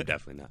not. I'm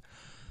definitely not.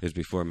 It was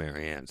before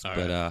Mary Ann's. All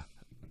but right.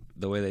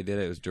 the way they did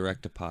it was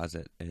direct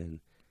deposit. And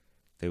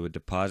they would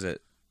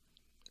deposit.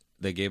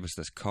 They gave us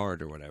this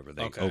card or whatever.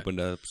 They Okay. opened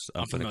up.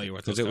 I'm familiar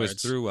with those because it was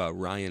cards. through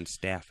Ryan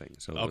Staffing.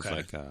 So it was Okay.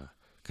 like kind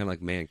of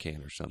like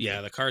Man-Can or something.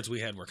 Yeah, the cards we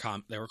had were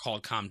they were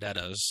called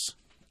Comdettas,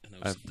 and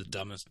it was the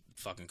dumbest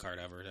fucking card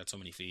ever. It had so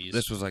many fees.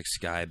 This was like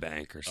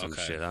Skybank or some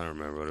Okay. shit. I don't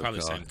remember what it Probably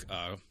was the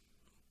called. same.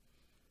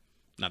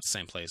 Not the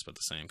same place, but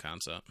the same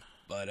concept.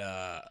 But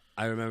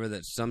I remember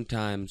that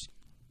sometimes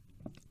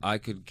I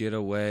could get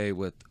away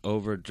with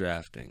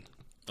overdrafting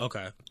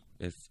Okay.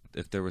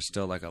 if there was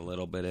still like a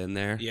little bit in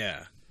there.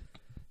 Yeah.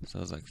 So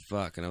I was like,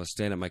 fuck. And I was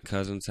staying at my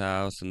cousin's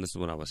house, and this is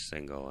when I was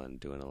single and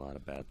doing a lot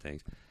of bad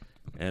things.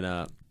 And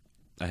I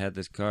had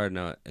this card,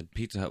 and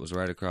Pizza Hut was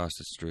right across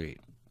the street.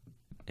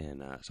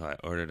 And so I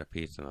ordered a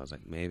pizza, and I was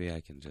like, maybe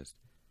I can just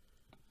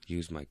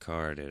use my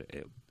card.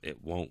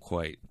 It won't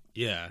quite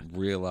Yeah.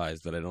 realize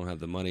that I don't have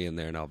the money in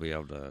there, and I'll be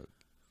able to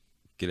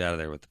get out of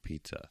there with the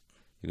pizza.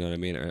 You know what I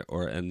mean?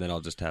 And then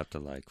I'll just have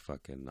to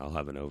I'll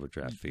have an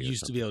overdraft fee. You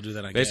used to be able to do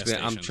that on Basically,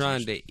 gas I'm stations.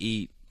 trying to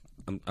eat.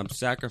 I'm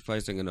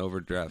sacrificing an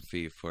overdraft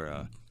fee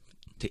for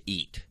to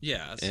eat.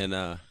 Yeah. It's And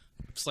a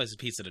slice of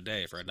pizza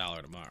today for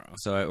 $1 tomorrow.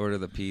 so I order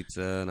the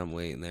pizza, and I'm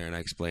waiting there, and I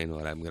explain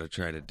what I'm going to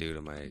try to do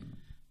to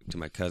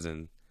my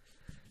cousin,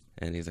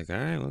 and he's like, "All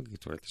right, well,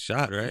 it's worth a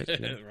shot, right?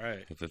 Yeah.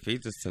 Right. If it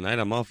feeds us tonight,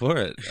 I'm all for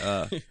it."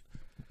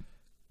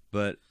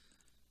 But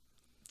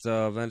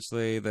so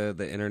eventually,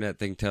 the internet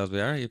thing tells me,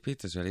 "All right, your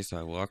pizza's ready." So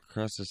I walk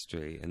across the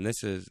street, and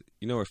this is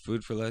where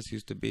Food for Less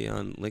used to be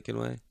on Lincoln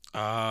Way.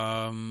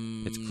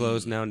 It's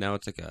closed now. Now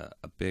it's like a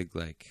big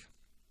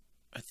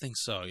I think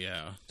so.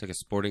 Yeah. it's like a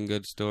sporting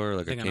goods store,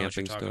 like I think a I know what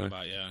you're camping talking store.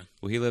 about. Yeah.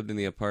 Well, he lived in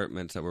the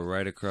apartments that were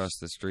right across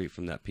the street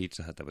from that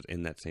Pizza Hut that was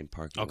in that same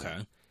parking lot.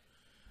 Okay.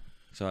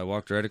 So I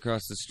walked right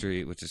across the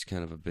street, which is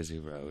kind of a busy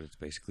road. It's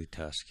basically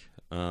Tusk.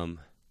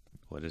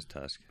 What is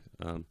Tusk?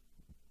 I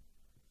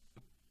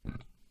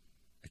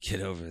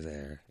get over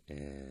there,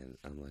 and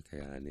I'm like,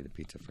 I need a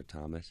pizza for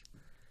Thomas.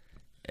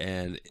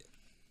 And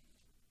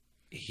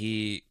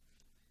he's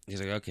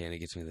like, okay, and he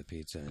gets me the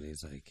pizza, and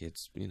he's like,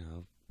 it's,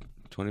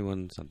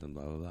 21 something,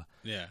 blah, blah, blah.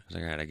 Yeah. I was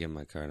like, all right, I give him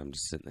my card. I'm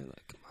just sitting there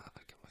like, come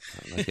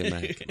on, we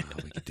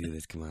can do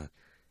this, come on.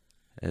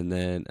 And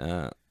then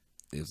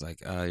he was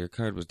like, your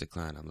card was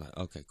declined. I'm like,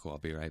 okay, cool, I'll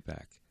be right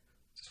back.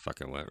 Just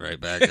fucking went right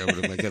back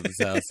over to my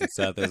cousin's house and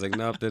sat there. I was like,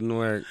 nope, didn't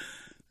work.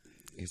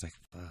 He's like,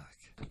 fuck.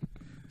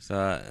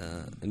 So,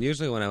 and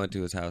usually when I went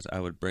to his house, I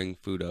would bring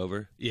food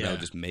over. Yeah. And I would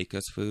just make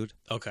us food.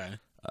 Okay.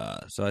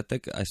 So I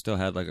think I still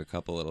had like a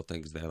couple little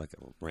things there, like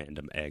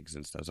random eggs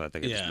and stuff. So I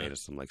think I just Yeah. made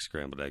us some like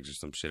scrambled eggs or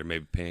some shit, or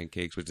maybe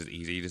pancakes, which is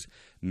easy. You just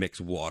mix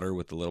water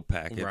with the little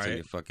packets Right. and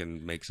you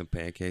fucking make some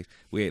pancakes.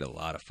 We ate a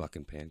lot of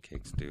fucking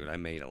pancakes, dude. I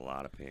made a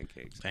lot of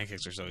pancakes.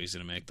 Pancakes are so easy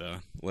to make, though.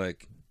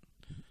 Like,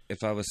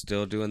 if I was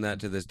still doing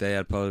that to this day,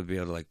 I'd probably be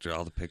able to like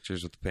draw the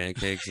pictures with the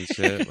pancakes and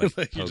shit, like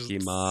Like, you just-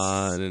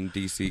 Pokemon and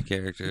DC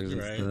characters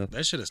and stuff.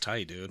 That shit is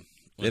tight, dude.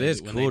 It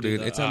is When they cool, do dude.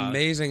 the, It's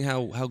amazing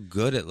how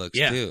good it looks,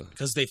 Yeah, too.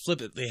 because they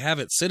flip it. They have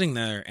it sitting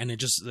there, and it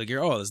just like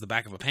there's the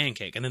back of a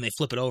pancake, and then they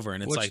flip it over,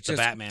 and it's Which like the just-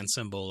 Batman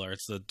symbol or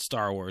it's the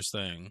Star Wars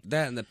thing.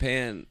 That and the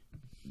pan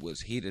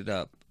was heated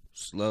up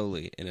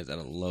slowly and it's at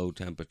a low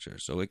temperature,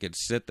 so it could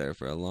sit there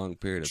for a long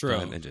period of True.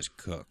 time and just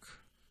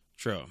cook.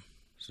 True.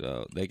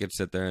 So they could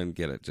sit there and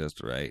get it just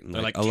right. And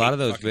They're like, like a lot cake- of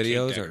those fucking cake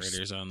videos are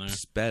decorators on there.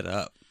 sped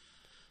up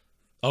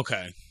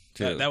Okay.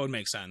 too. That would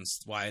make sense.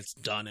 Why it's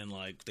done in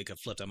like they could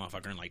flip that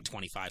motherfucker in like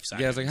 25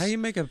 seconds. Yeah, it's like how you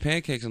make a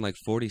pancakes in like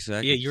 40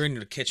 seconds. Yeah, you're in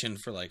the kitchen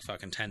for like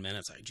fucking 10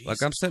 minutes. Like, Jesus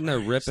like I'm sitting there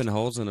Christ. ripping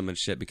holes in them and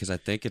shit because I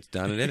think it's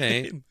done and it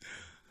ain't.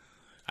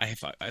 I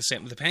say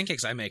the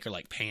pancakes I make are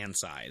like pan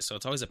size, so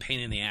it's always a pain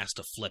in the ass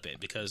to flip it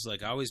because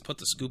like I always put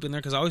the scoop in there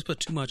because I always put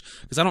too much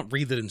because I don't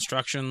read the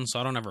instructions, so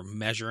I don't ever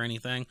measure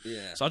anything.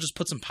 Yeah. So I'll just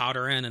put some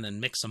powder in and then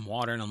mix some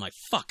water, and I'm like,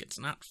 fuck, it's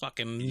not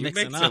fucking You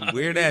mixing make up. some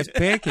weird ass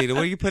pancake. What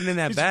are you putting in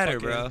that Just batter,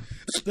 fucking- bro?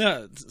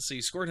 Yeah, so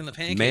you squirt in the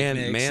pancake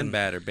mix Man and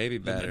batter, baby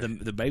batter.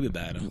 the baby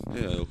batter.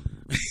 Ew.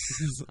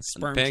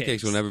 Sperm Pancakes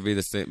cakes. will never be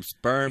the same.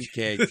 Sperm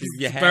cakes.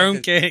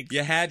 Sperm cakes.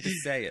 You had to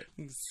say it.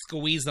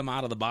 Squeeze them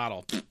out of the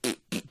bottle.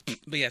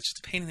 But yeah, it's just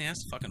a pain in the ass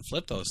to fucking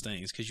flip those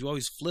things because you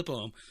always flip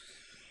them.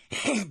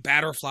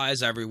 Batter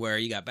flies everywhere.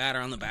 You got batter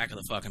on the back of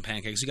the fucking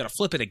pancakes. You got to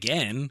flip it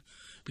again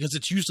because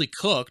it's usually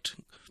cooked,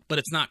 but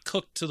it's not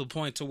cooked to the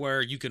point to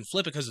where you can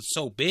flip it because it's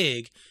so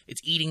big.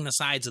 It's eating the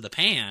sides of the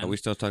pan. Are we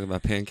still talking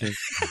about pancakes?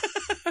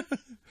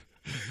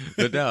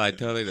 But no, I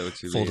totally know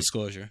what you Full mean.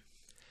 disclosure.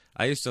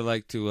 I used to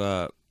like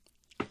to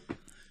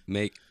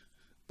make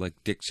like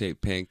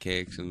dick-shaped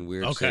pancakes and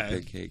weird-shaped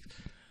pancakes.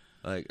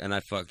 Like, and I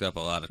fucked up a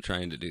lot of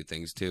trying to do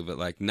things too, but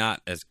like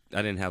not as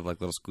I didn't have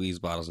like little squeeze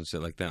bottles and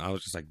shit like that. I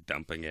was just like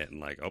dumping it and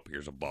like, oh,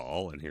 here's a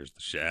ball and here's the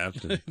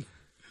shaft. And,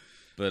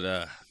 but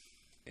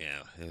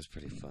Yeah, it was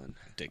pretty fun.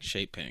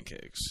 Dick-shaped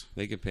pancakes.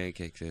 Making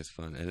pancakes is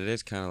fun, and it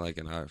is kind of like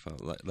an art form.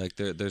 Like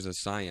there's a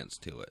science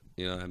to it.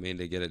 You know what I mean?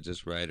 To get it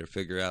just right, or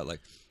figure out like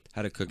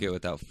how to cook it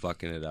without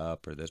fucking it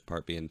up, or this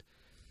part being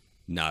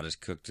not as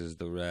cooked as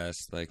the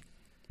rest. Like,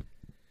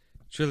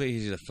 it's really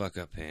easy to fuck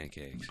up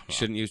pancakes. You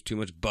shouldn't use too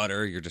much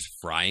butter. You're just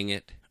frying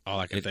it. All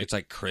I can think. It's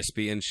like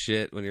crispy and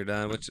shit when you're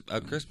done. Which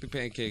a crispy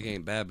pancake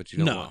ain't bad, but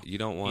you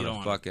don't want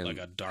a fucking like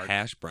a dark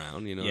hash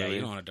brown. You know what I mean?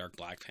 you don't want a dark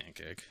black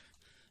pancake.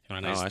 You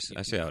want a nice,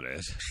 I see how it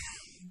is.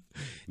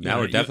 Now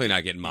we're definitely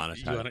not getting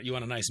monetized. You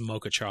want a nice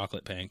mocha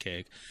chocolate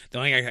pancake. The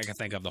only thing I can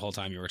think of the whole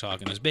time you were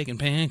talking is bacon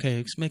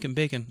pancakes, making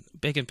bacon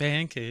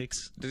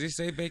pancakes. Did he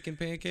say bacon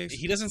pancakes?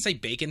 He doesn't say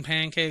bacon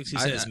pancakes. He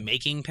says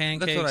making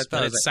pancakes. That's what I thought.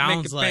 But it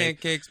sounds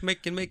like pancakes,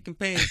 making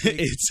pancakes.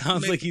 It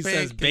sounds like he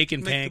says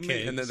bacon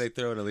pancakes. And then they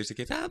throw in Alicia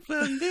Keys.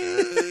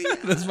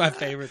 That's my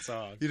favorite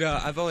song. You know,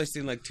 I've only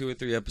seen like 2 or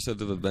 3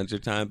 episodes of Adventure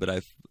Time,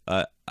 but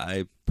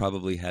I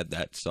probably had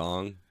that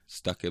song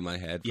stuck in my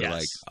head for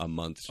like a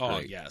month straight. Oh,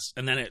 yes.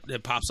 And then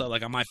it pops up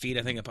like on my feed.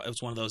 I think it's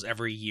one of those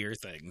every year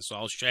things. So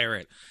I'll share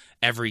it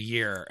every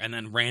year, and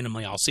then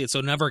randomly I'll see it. So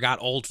it never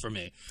got old for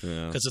me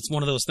because it's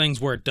one of those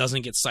things where it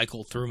doesn't get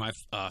cycled through my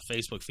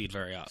Facebook feed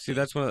very often. See,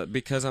 that's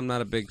because I'm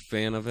not a big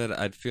fan of it.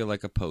 I'd feel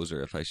like a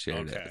poser if I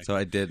shared it. So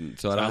I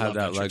didn't. So I don't have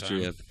that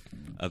luxury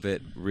of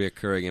it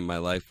reoccurring in my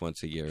life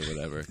once a year or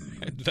whatever.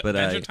 But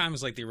Adventure Time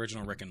is like the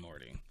original Rick and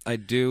Morty. I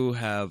do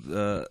have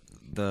the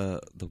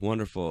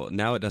wonderful.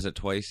 Now it does it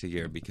twice a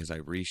year because I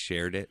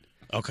reshared it.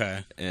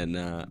 Okay. And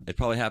it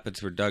probably happens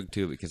for Doug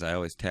too because I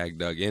always tag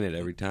Doug in it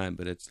every time.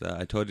 But it's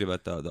I told you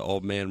about the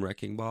old man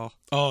wrecking ball.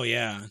 Oh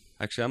yeah.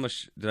 Actually,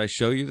 did I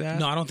show you that?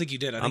 No, I don't think you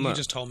did. I think you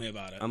just told me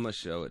about it. I'm gonna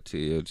show it to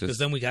you because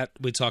then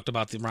we talked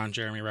about the Ron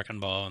Jeremy wrecking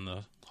ball and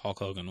the Hulk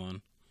Hogan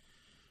one.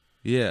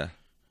 Yeah.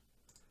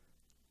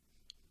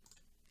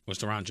 Which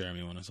the Ron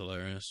Jeremy one is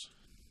hilarious.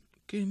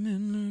 Give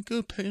me like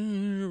a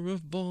pair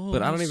of balls.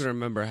 But I don't even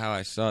remember how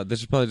I saw it.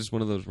 This is probably just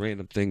one of those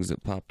random things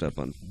that popped up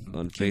on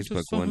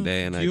Facebook one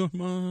day, and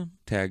I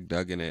tagged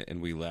Doug in it,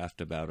 and we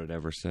laughed about it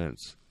ever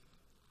since.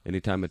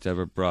 Anytime it's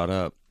ever brought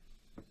up.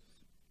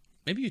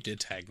 Maybe you did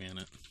tag me in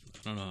it.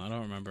 I don't know. I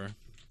don't remember.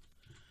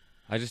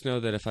 I just know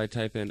that if I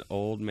type in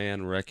old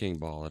man wrecking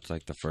ball, it's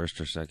like the first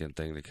or second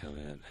thing to come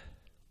in.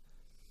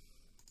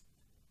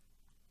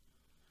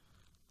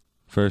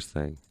 First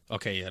thing.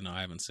 Okay, yeah, no,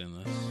 I haven't seen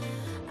this.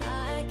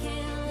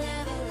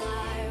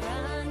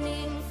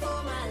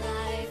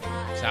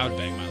 So I would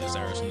bang Miley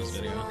Cyrus in this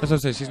video. That's what I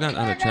say. She's not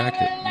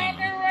unattractive.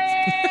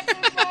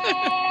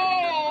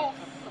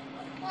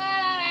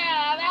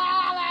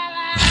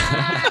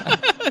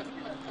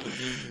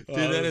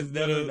 Dude, that is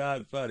never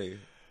not funny.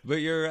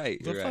 But you're right.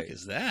 What the fuck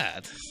is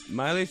that?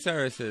 Miley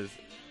Cyrus is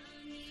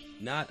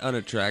not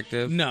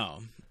unattractive.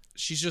 No.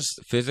 She's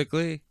just...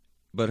 physically,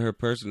 but her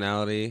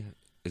personality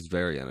is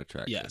very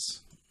unattractive. Yes.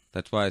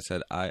 That's why I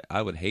said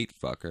I would hate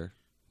fuck her.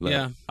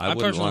 Yeah. I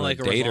wouldn't want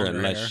to date her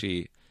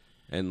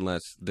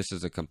unless this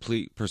is a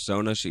complete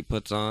persona she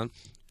puts on.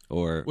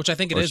 Which I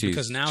think it is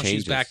because now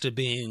she's back to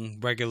being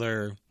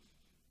regular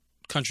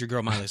country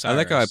girl Miley Cyrus. I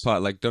like how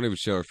don't even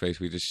show her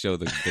face. We just show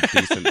the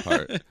decent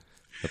part.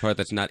 The part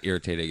that's not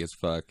irritating as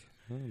fuck.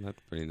 Oh, that's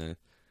pretty nice.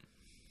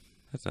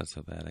 That's not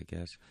so bad, I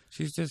guess.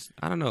 She's just,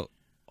 I don't know.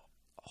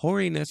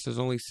 Whoriness is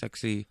only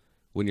sexy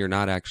when you're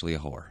not actually a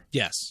whore.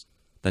 Yes.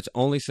 That's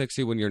only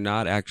sexy when you're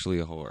not actually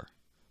a whore.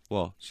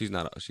 Well, she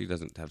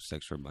doesn't have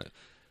sex for money.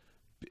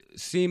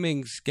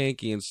 Seeming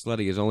skanky and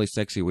slutty is only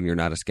sexy when you're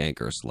not a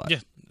skank or a slut. Yeah,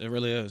 it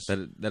really is.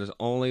 That is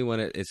only when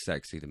it is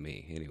sexy to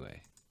me,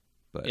 anyway.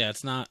 But yeah,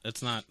 it's not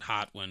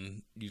hot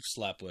when you've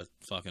slept with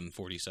fucking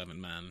 47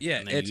 men. Yeah,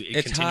 and then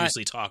you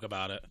continuously talk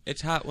about it.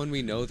 It's hot when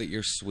we know that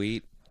you're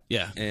sweet.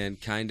 Yeah.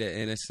 And kind of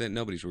innocent.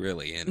 Nobody's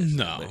really innocent.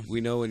 No. But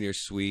we know when you're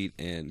sweet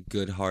and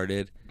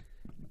good-hearted.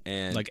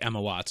 And like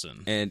Emma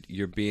Watson. And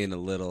you're being a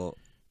little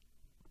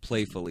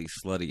playfully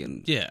slutty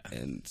and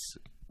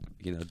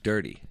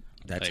dirty.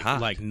 That's hot.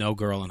 Like no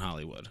girl in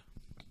Hollywood.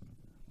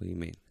 What do you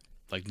mean?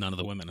 Like none of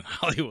the women in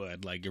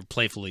Hollywood. Like you're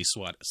playfully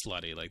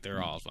slutty. Like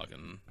they're all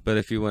fucking... But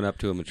if you went up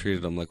to them and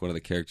treated them like one of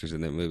the characters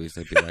in their movies,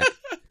 they'd be like,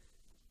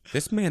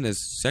 this man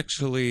is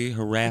sexually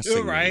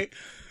harassing right?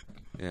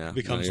 me. Yeah.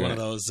 Becomes one of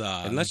those...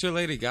 Unless you're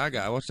Lady Gaga.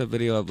 I watched a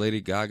video of Lady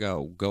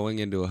Gaga going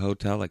into a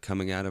hotel, like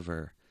coming out of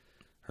her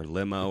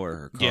limo or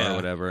her car or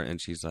whatever, and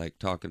she's like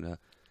talking to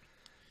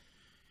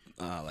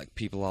like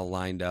people all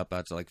lined up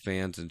out to like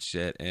fans and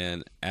shit,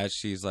 and as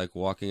she's like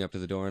walking up to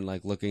the door and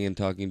like looking and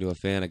talking to a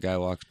fan, a guy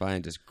walks by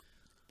and just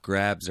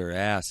grabs her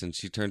ass, and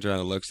she turns around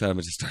and looks at him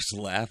and just starts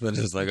laughing.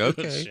 Just like,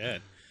 okay.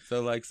 Shit.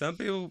 So like some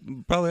people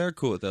probably are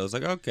cool with those.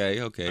 Like, okay,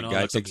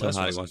 guy thinks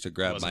somehow he wants to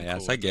grab my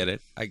ass. Cool I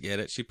get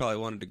it. She probably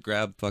wanted to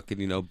grab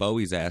fucking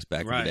Bowie's ass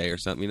back in the day or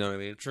something. You know what I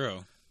mean?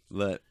 True.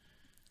 But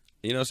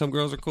some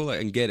girls are cool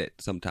and get it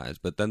sometimes.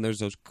 But then there's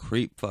those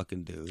creep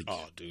fucking dudes.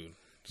 Oh, dude.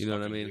 You know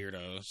what I mean?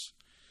 Weirdos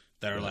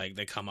that are like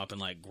they come up and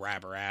like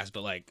grab her ass,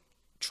 but like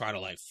try to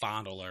like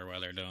fondle her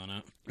while they're doing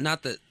it.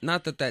 Not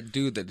that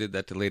dude that did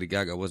that to Lady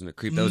Gaga wasn't a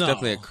creep. That was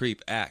definitely a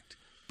creep act.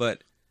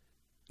 But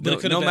But it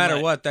could've no been matter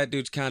like- what, that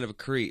dude's kind of a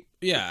creep.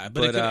 Yeah,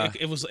 but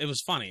it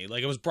was funny.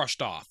 Like, it was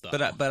brushed off, though.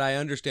 But I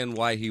understand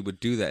why he would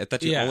do that. If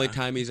that's the Yeah. only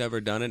time he's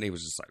ever done it, he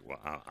was just like,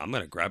 well, I'm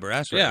going to grab her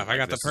ass right yeah, now. if I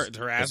got Like,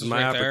 her ass this is is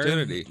my right there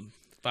opportunity.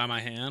 by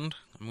my hand.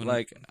 I'm gonna,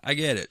 Like, I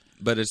get it,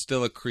 but it's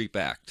still a creep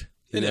act.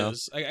 You it know?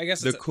 is. I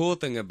guess The it's cool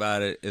thing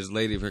about it is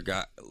Lady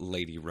Gaga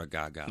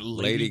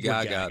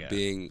Gaga.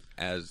 being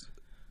as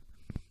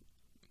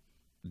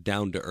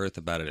down to earth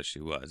about it as she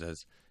was,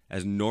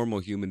 as normal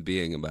human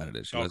being about it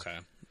as she was. okay.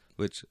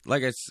 Which,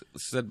 like I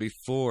said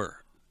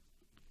before,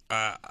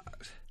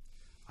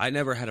 I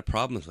never had a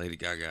problem with Lady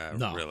Gaga.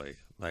 No. Really,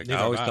 like Neither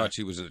I always have I. thought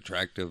she was an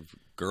attractive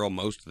girl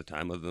most of the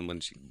time, other than when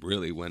she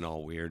really went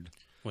all weird.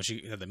 When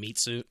she had the meat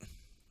suit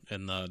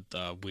and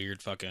the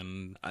weird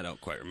fucking. I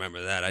don't quite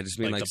remember that. I just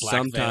mean Like like the black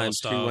veil sometimes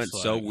she stuff, went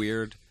so like-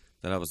 weird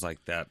that I was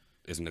like, that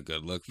isn't a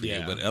good look for you.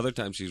 Yeah. But other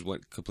times she's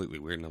went completely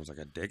weird, and I was like,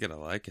 I dig it. I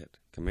like it.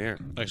 Come here.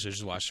 I actually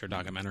just watched her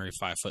documentary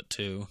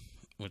 5'2",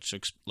 which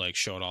like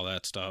showed all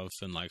that stuff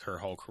and like her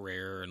whole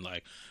career and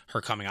like her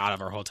coming out of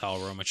her hotel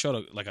room. It showed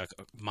a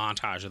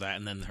montage of that,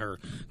 and then her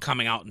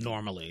coming out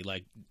normally.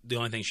 Like the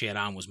only thing she had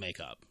on was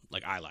makeup,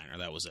 like eyeliner.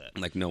 That was it.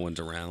 Like no one's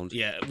around.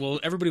 Yeah, well,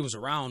 everybody was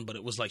around, but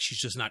it was like she's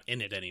just not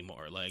in it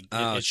anymore. Like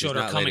Oh, it she's showed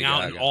her not coming Lady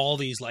out in Gaga. all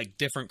these like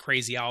different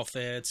crazy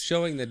outfits.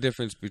 Showing the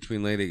difference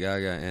between Lady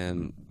Gaga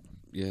and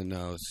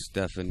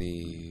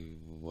Stephanie,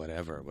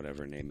 whatever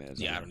her name is.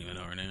 Yeah, I don't even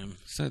know her name.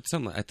 So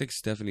I think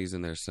Stephanie's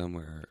in there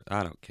somewhere.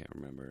 Can't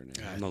remember her name.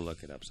 I'm gonna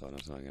look it up so I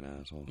don't sound like an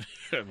asshole.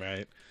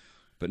 Right.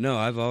 But no,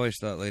 I've always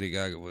thought Lady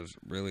Gaga was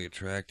really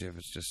attractive.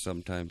 It's just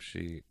sometimes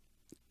she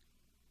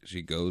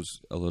goes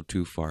a little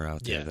too far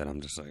out there Yeah. that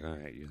I'm just like, all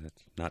right,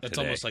 that's not It's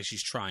today. almost like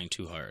she's trying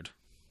too hard.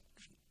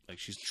 Like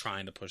she's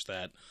trying to push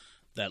that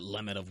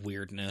limit of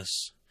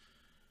weirdness.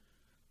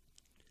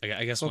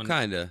 I guess well,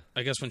 kind of.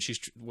 I guess when she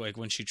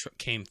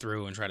came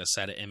through and tried to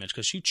set an image,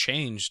 because she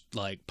changed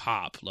like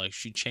pop, like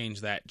she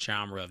changed that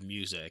genre of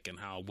music and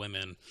how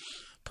women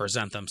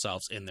present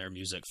themselves in their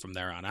music from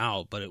there on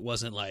out. But it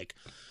wasn't like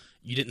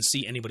you didn't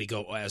see anybody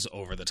go as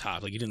over the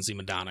top. Like you didn't see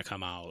Madonna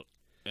come out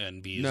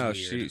and be as No,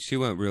 weird. she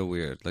went real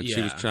weird. Like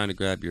she was Yeah. trying to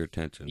grab your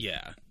attention.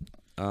 Yeah.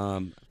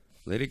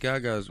 Lady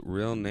Gaga's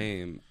real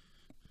name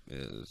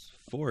is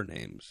 4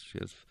 names. She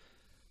has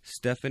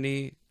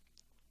Stephanie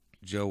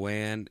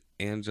Joanne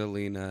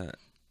Angelina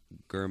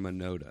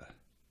Germanotta.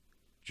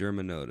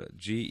 Germanotta.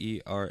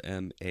 Germanotta.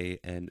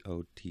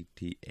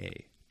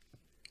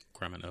 Germanotta.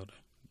 Germanotta.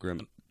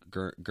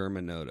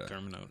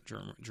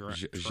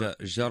 Germanotta.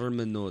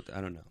 Germanotta.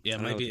 I don't know. Yeah, I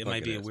don't know what the it might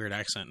fuck be a is. weird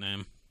accent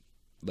name.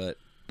 But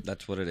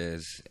that's what it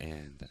is.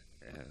 And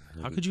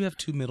How could you have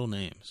 2 middle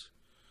names?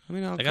 I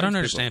mean, Like, I don't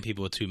understand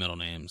people with 2 middle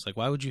names. Like,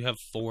 why would you have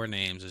 4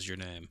 names as your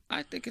name?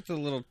 I think it's a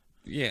little.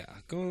 Yeah.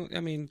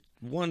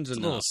 One's It's a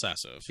enough. little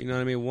excessive. You know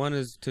what I mean? One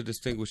is to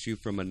distinguish you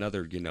from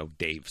another,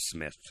 Dave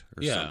Smith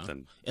or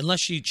something.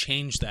 Unless she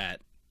changed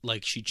that,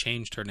 like she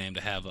changed her name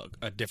to have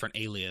a different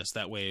alias.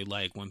 That way,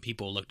 like when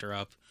people looked her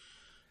up,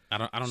 I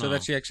don't know. So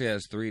that she actually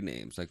has 3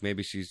 names. Like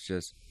maybe she's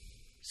just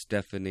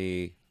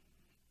Stephanie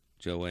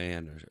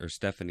Joanne or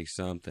Stephanie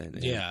something.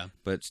 Yeah.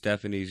 But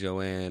Stephanie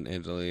Joanne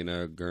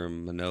Angelina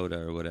Germanotta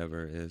or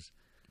whatever is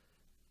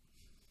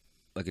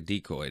like a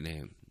decoy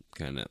name,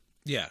 kind of.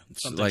 Yeah,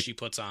 something like she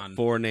puts on.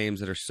 4 names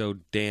that are so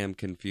damn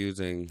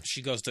confusing.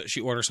 She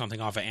orders something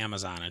off of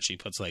Amazon and she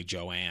puts like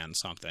Joanne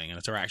something, and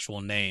it's her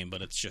actual name,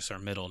 but it's just her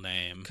middle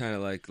name. Kind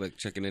of like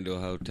checking into a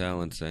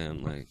hotel and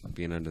saying like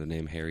being under the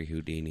name Harry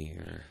Houdini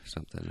or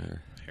something,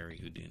 or Harry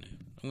Houdini.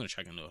 I'm gonna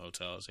check into a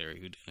hotel as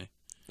Harry Houdini.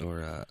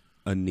 or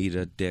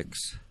Anita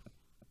Dix.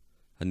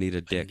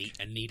 Anita Dick.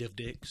 Anita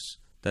Dix.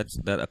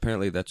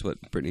 Apparently that's what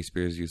Britney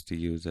Spears used to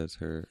use as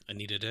her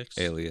Anita Dix.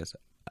 alias.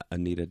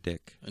 Anita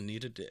Dick.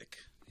 Anita Dick.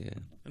 Yeah.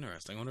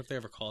 Interesting. I wonder if they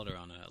ever called her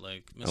on that.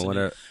 Like, Miss I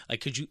wonder. Anita,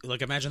 like, could you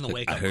imagine the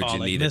wake I up heard call? you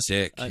Like, need a Miss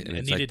dick, and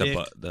it's Anita like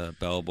Dick. the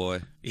bellboy.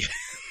 Yeah.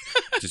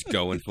 Just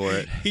going for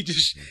it. He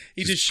just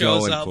Just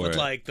shows going up for with it.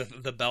 like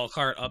the bell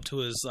cart up to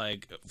his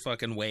like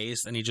fucking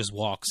waist, and he just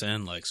walks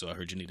in like, so I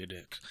heard you need a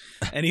dick,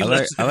 and he I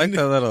like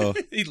that little.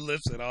 he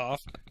lifts it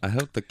off. I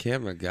hope the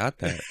camera got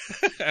that.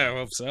 I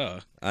hope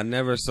so. I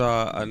never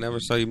saw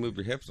you move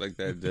your hips like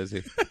that,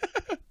 Jesse.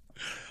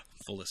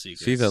 Full of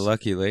secrets. She's a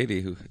lucky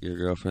lady, your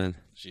girlfriend.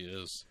 She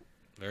is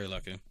very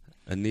lucky.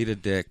 Anita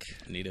Dick.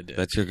 Anita Dick.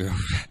 That's your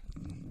girlfriend.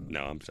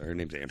 No, I'm sorry. Her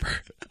name's Amber.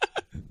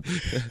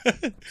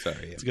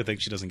 Sorry. It's a good thing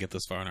she doesn't get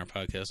this far on our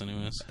podcast,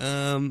 anyways.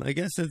 I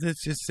guess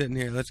it's just sitting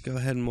here. Let's go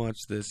ahead and watch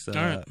this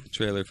right.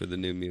 trailer for the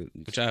New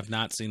Mutants. Which I have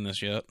not seen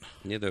this yet.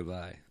 Neither have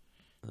I.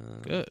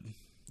 Good.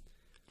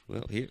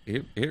 Well,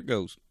 here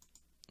goes.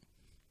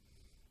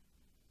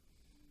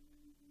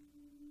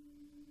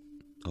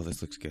 Oh,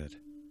 this looks good.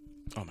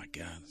 Oh my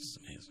god, this is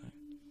amazing.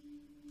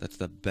 That's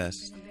the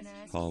best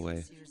hallway.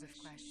 Is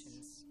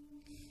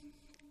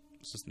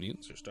this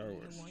Mutants or Star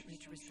Wars? I want you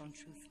to respond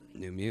truthfully.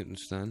 New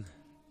Mutants, son.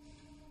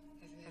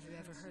 Have you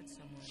ever hurt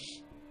someone?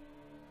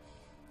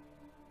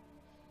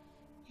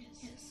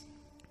 Yes.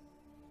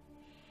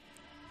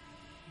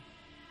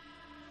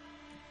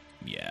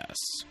 Yes.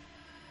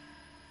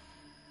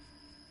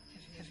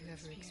 Have you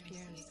ever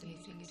experienced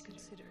anything you'd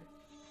consider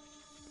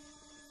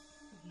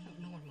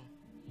abnormal?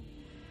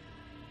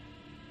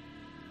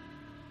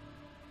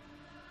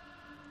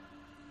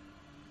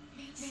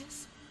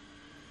 Yes.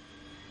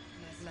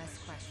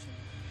 Last question.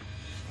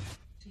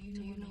 Do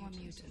you know what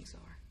mutants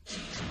are?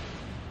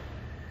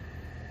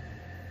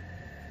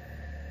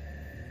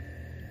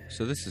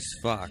 So this is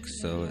Fox,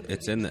 so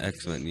it's in the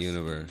X-Men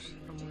universe.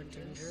 Are more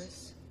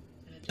dangerous?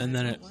 And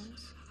then it,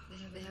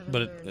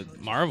 but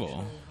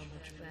Marvel.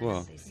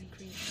 Well,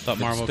 Thought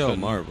it's Marvel still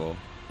couldn't. Marvel.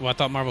 Well, I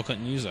thought Marvel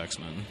couldn't use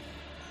X-Men.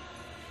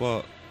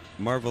 Well,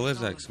 Marvel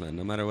is X-Men.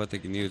 No matter what they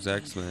can use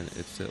X-Men.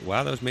 It's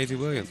wow, that was Maisie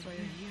Williams. That's why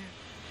you're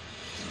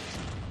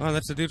here. Oh,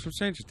 that's the dude from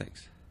Stranger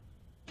Things.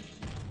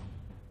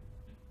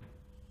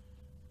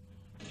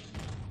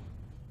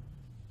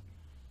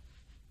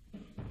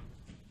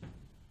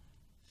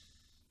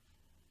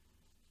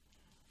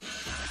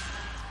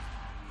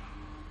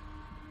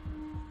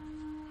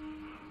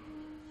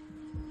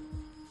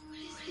 What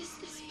is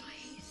this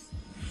place?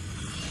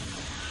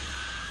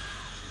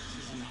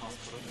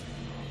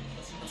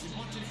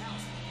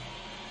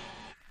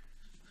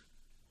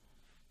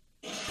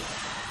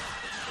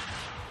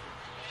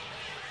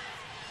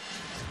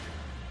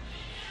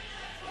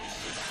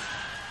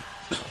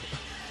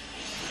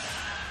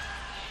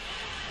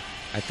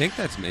 I think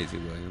that's Maisie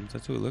Williams.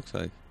 That's who it looks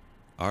like.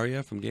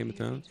 Arya from Game of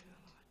Thrones.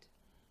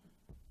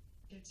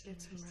 Get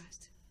some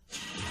rest.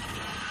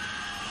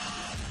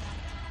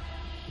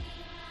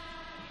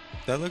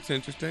 That looks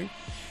interesting.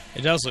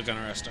 It does look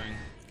interesting.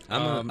 I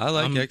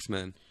like I'm-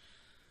 X-Men.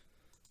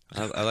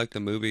 I like the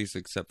movies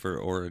except for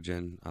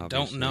Origin.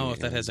 Don't know if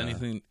that has and,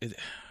 anything.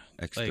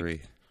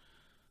 X3.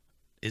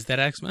 Is that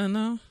X-Men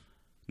though?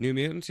 New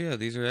Mutants? Yeah,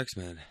 these are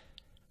X-Men.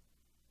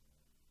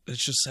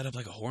 It's just set up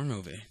like a horror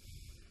movie.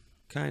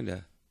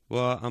 Kinda.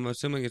 Well, I'm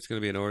assuming it's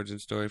going to be an origin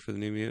story for the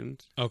New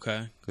Mutants.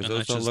 Okay. Because And those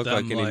that's don't just look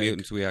like them, any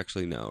mutants we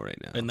actually know right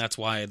now. And that's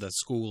why the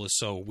school is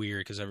so weird,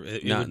 because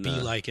it Not would be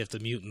no. like if the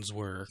mutants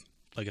were,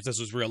 like if this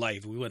was real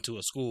life, we went to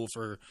a school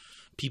for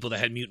people that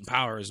had mutant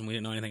powers and we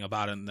didn't know anything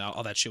about it and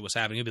all that shit was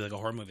happening. It'd be like a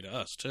horror movie to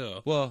us,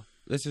 too. Well,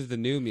 this is the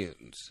New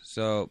Mutants.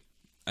 So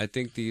I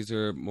think these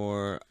are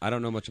more... I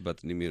don't know much about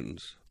the New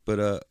Mutants.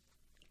 But,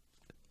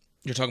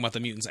 You're talking about the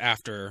mutants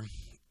after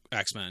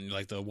X-Men,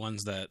 like the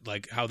ones that,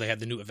 like how they had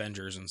the new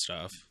Avengers and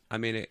stuff. I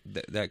mean,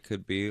 that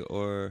could be,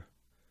 or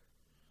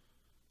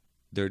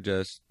they're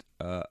just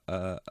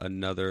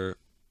another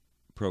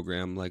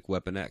program like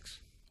Weapon X.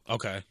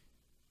 Okay.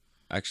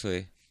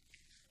 Actually,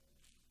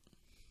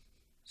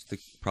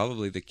 it's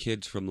probably the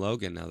kids from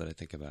Logan, now that I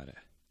think about it.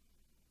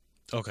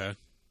 Okay.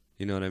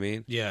 You know what I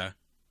mean? Yeah.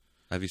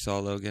 Have you saw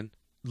Logan?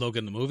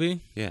 Logan the movie?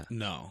 Yeah.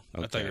 No. I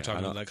thought Okay, you were talking I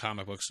about don't- that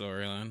comic book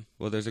storyline.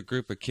 Well, there's a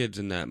group of kids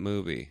in that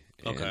movie.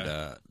 Okay.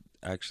 And,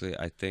 actually,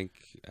 I think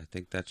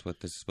that's what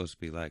this is supposed to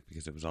be like,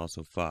 because it was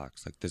also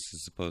Fox. Like, this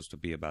is supposed to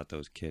be about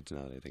those kids,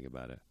 now that I think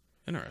about it.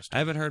 Interesting. I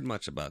haven't heard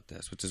much about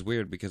this, which is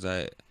weird, because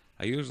I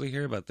usually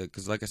hear about that,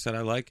 because like I said,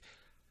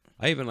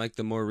 I even like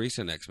the more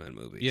recent X-Men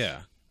movies.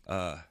 Yeah.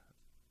 The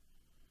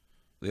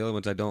only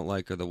ones I don't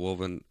like are the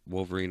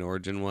Wolverine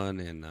Origin one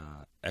and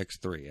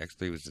X3.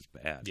 X3 was just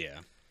bad. Yeah.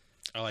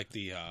 I like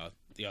the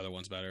other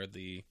ones better.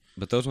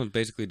 But those ones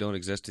basically don't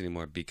exist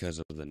anymore because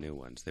of the new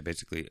ones. They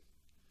basically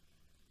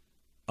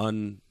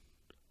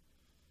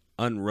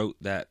unwrote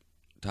that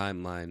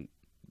timeline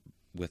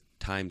with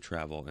time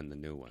travel in the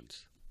new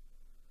ones.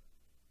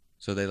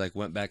 So they like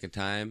went back in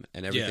time,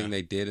 and everything Yeah.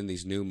 they did in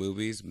these new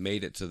movies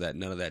made it so that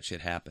none of that shit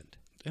happened.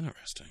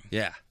 Interesting.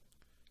 Yeah.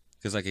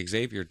 Because like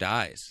Xavier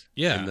dies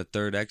in the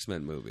third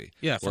X-Men movie.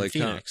 Yeah, from Well, he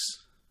come- Phoenix.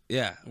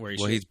 Yeah. Where he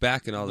Well, shit he's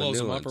back in all the blows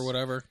new him ones. up or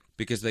whatever.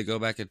 Because they go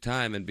back in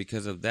time, and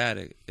because of that,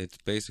 it's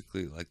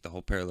basically like the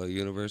whole parallel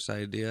universe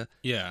idea.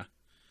 Yeah.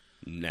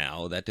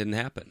 Now that didn't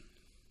happen.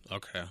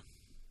 Okay.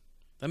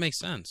 That makes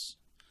sense.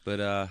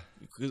 But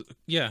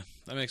Yeah,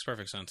 that makes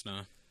perfect sense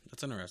now.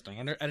 That's interesting.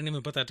 I didn't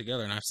even put that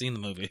together, and I've seen the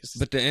movies.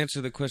 But to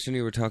answer the question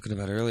you were talking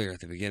about earlier at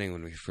the beginning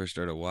when we first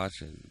started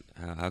watching,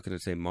 how can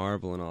it say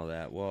Marvel and all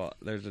that? Well,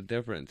 there's a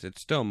difference.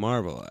 It's still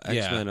Marvel.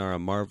 Yeah. X-Men are a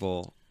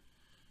Marvel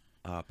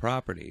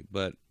property,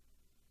 but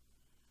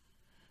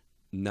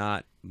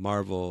not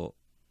Marvel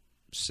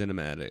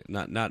Cinematic,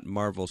 not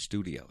Marvel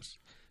Studios.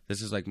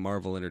 This is like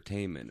Marvel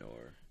Entertainment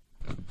or...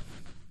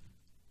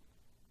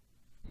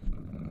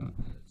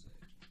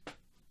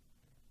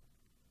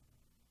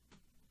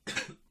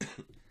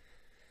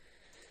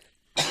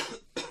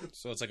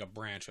 So it's like a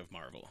branch of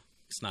Marvel.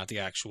 It's not the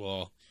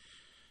actual...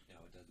 No,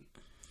 it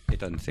doesn't. It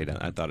doesn't say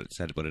that. I thought it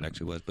said what it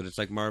actually was, but it's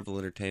like Marvel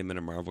Entertainment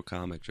or Marvel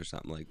Comics or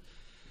something like.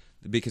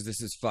 Because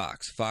this is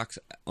Fox. Fox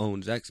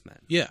owns X-Men,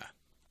 Yeah.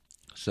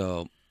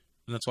 so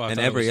And that's why I and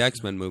thought it every was-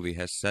 X-Men movie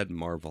has said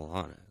Marvel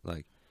on it.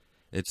 Like,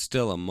 it's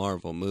still a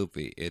Marvel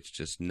movie. It's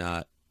just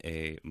not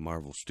a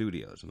Marvel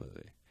Studios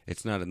movie.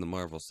 It's not in the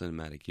Marvel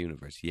Cinematic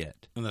Universe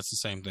yet. And that's the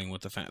same thing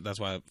with that's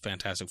why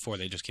Fantastic Four,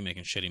 they just keep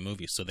making shitty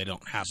movies, so they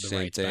don't have the Same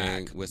rights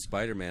thing back. with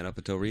Spider-Man up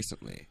until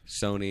recently.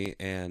 Sony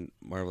and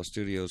Marvel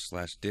Studios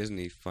 /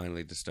 Disney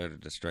finally just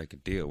started to strike a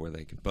deal where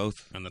they could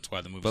both And that's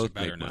why the movies are both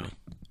better make now. money.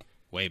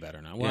 way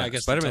better now. Well, Yeah, I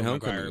guess Spider-Man the Tobey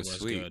Homecoming Maguire was was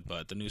sweet. good,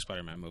 but the new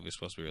Spider-Man movie is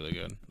supposed to be really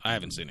good. I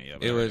haven't seen it yet.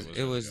 But It I was heard it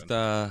really was good.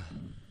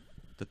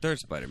 the third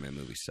Spider-Man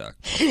movie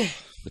sucked.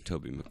 The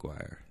Tobey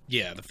Maguire.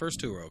 Yeah, the first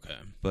two were okay.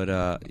 But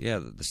yeah,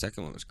 the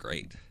second one was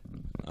great.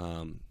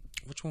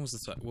 Which one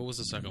was what was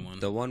the second one?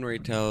 The one where he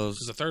tells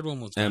 'Cause the third one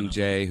was Venom.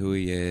 MJ who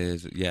he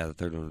is. Yeah, the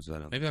third one was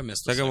Venom. Maybe I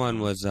missed the Second one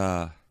was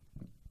Was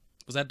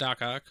that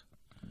Doc Ock?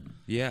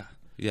 yeah,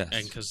 yes.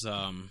 And because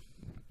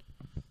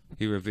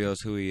He reveals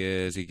who he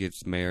is. He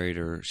gets married,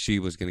 or she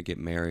was going to get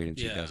married, and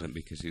she Yeah. doesn't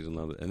because she's in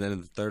love with. And then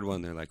in the third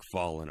one, they're like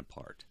falling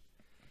apart.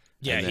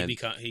 yeah, and then he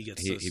gets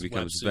He this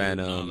becomes wetsuit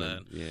and all Venom. that.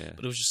 And, yeah,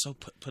 But it was just so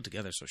put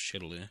together so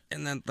shittily.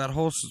 and then that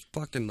whole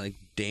fucking like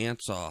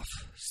dance off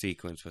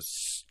sequence was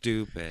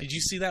stupid. Did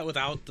you see that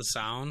without the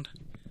sound?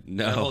 That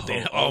No. whole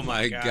dance- Oh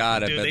my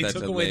god! I Dude, bet they that's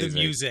took away the amazing.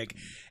 music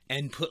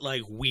and put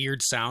like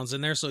weird sounds in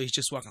there, so he's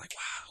just walking like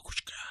wow,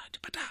 whoosh, God,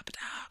 ba-da,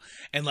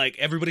 and like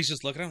everybody's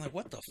just looking at him like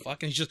what the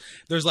fuck, and he's just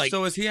there's like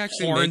So is he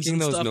actually horns making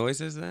and those stuff.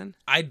 noises then?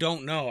 I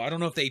don't know. I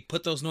don't know if they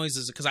put those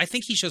noises because I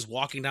think he's just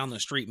walking down the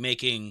street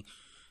making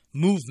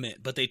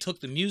movement, but they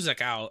took the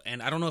music out,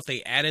 and I don't know if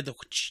they added the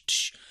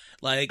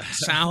like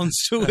sounds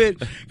to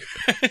it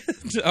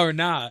or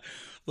not.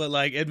 But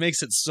like it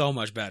makes it so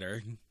much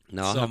better.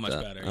 No, I'll So have much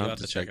to, better. I'll You'll have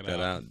to check that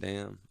out.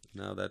 Damn.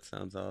 No, that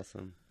sounds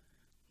awesome.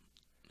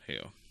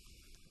 Ew.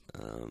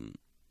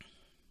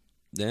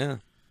 Yeah,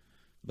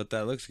 but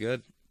that looks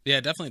good. Yeah,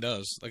 it definitely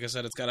does. Like I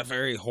said, it's got a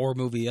very horror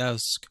movie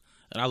esque,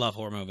 and I love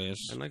horror movies.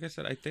 And like I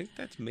said, I think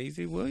that's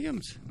Maisie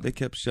Williams. They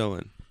kept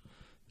showing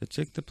the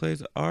chick that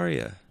plays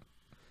Arya,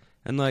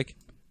 and like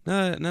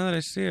now that I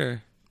see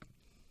her,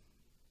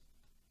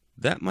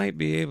 that might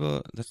be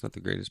able. That's not the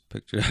greatest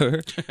picture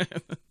ever,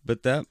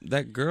 but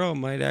that girl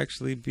might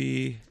actually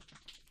be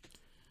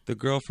the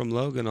girl from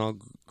Logan, all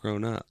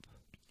grown up.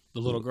 The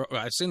little girl.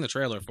 I've seen the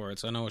trailer for it,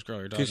 so I know which girl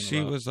you're talking Because about.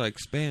 she was like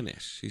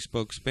Spanish. She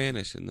spoke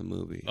Spanish in the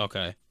movie.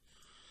 Okay,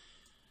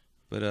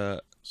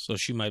 But so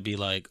she might be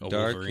like a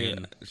dark.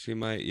 Wolverine. She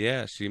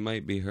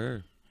might be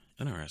her.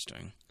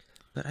 Interesting.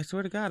 But I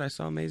swear to God, I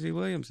saw Maisie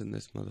Williams in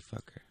this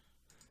motherfucker.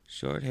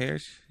 Short hair,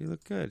 she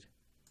looked good.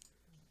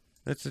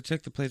 That's the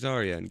chick that plays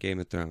Arya in Game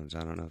of Thrones.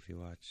 I don't know if you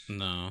watch.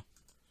 No,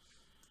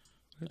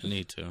 I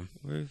need to.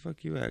 Where the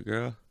fuck you at,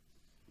 girl?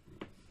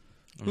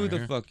 I'm Who right the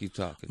here. fuck you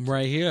talking to?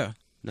 Right here.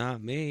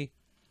 Not me.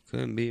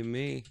 Couldn't be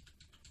me.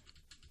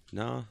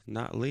 No,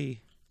 not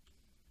Lee.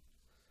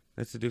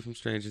 That's the dude from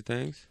Stranger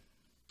Things.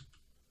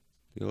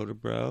 The older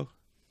bro.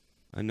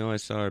 I know I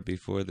saw her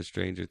before the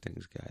Stranger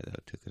Things guy, though,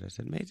 too, because I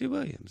said, Maisie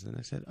Williams. And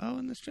I said, oh,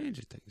 and the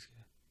Stranger Things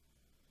guy.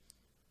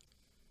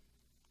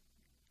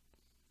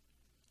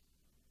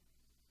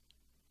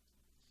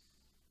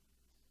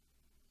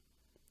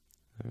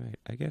 All right,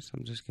 I guess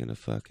I'm just going to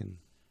fucking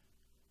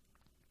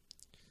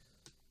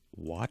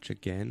watch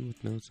again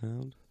with no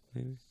sound,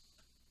 maybe.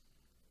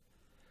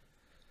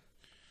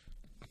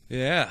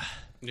 Yeah.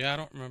 Yeah, I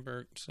don't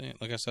remember seeing.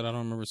 Like I said, I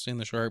don't remember seeing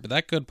the short, but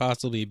that could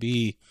possibly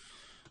be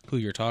who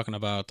you're talking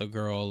about. The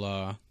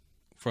girl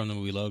from the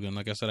movie Logan.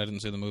 Like I said, I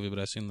didn't see the movie, but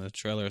I seen the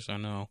trailer, so I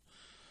know.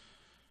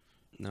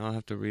 Now I'll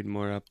have to read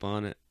more up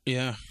on it.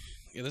 Yeah,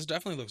 this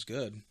definitely looks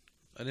good.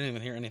 I didn't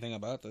even hear anything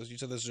about this. You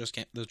said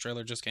the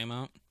trailer just came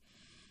out.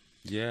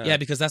 Yeah. Yeah,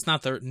 because that's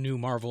not the new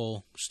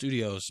Marvel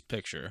Studios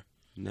picture.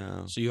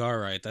 No. So you are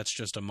right. That's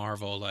just a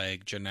Marvel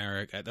like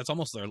generic. That's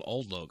almost their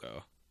old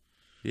logo,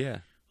 Yeah.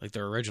 like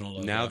their original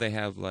logo. Now they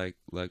have like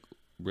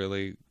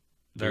really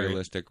Very-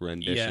 realistic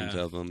renditions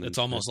of them. It's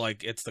almost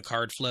like it's the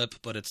card flip,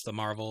 but it's the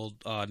Marvel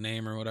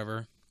name or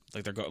whatever.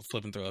 Like they're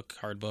flipping through a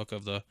card book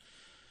of the.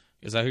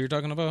 Is that who you're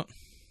talking about?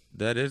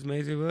 That is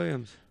Maisie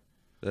Williams.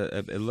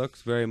 It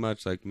looks very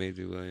much like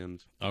Maisie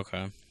Williams.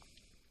 Okay.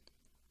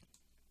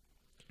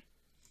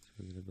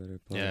 Should we get a better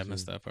Yeah, I pause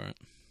missed here? that part.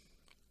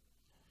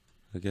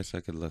 I guess I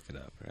could look it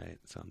up, right?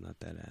 So I'm not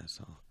that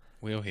asshole.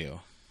 Wheel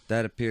heel.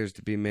 That appears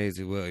to be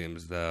Maisie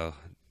Williams, though.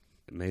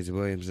 Maisie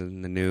Williams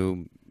in the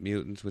New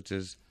Mutants, which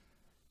is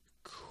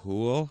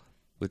cool,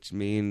 which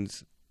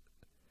means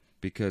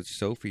because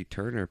Sophie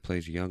Turner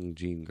plays young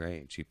Jean Grey,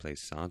 and she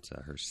plays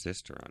Sansa, her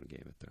sister, on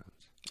Game of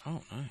Thrones.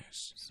 Oh,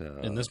 nice. So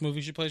In this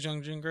movie, she plays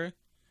young Jean Grey.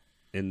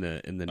 in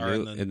the Or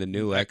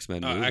new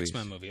X-Men movies.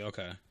 X-Men movie.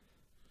 Okay.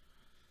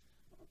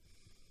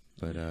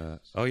 But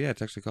oh yeah,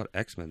 it's actually called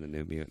X-Men: The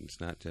New Mutants,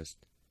 not just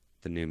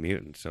the New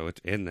Mutants. So it's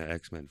in the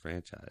X-Men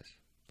franchise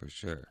for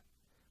sure.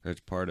 Or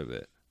it's part of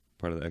it,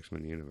 part of the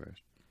X-Men universe.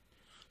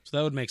 So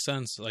that would make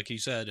sense, like you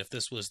said, if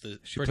this was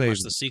She pretty much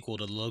plays- the sequel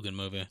to the Logan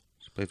movie.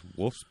 She plays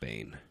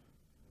Wolfsbane.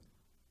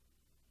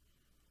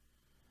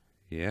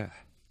 Yeah.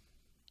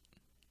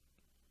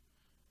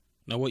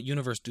 Now, what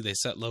universe do they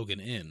set Logan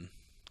in?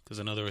 Because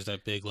I know there was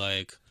that big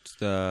like. It's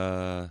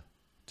the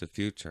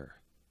future.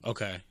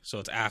 Okay, so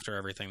it's after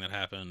everything that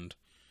happened.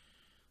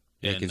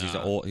 Yeah, in,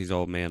 because he's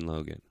old man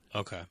Logan.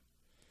 Okay,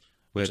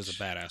 Which which is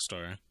a badass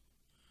story.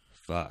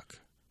 fuck.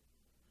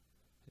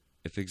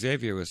 if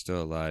Xavier was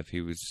still alive,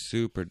 he was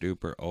super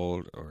duper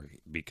old, or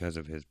because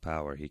of his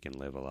power, he can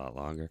live a lot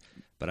longer.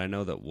 But I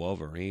know that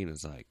Wolverine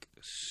is like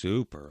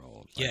super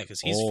old. Yeah, like,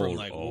 because he's from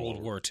like old.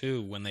 World War II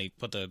when they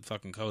put the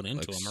fucking code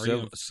into Like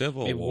him. Or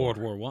Civil maybe War. World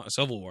War One,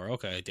 Civil War.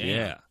 Okay, damn.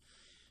 Yeah,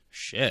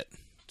 Shit.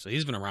 So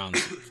he's been around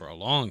for a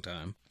long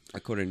time.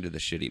 according to the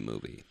shitty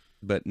movie.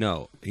 But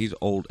no, he's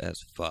old as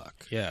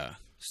fuck. Yeah.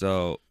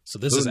 So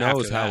this who is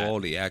knows after how that.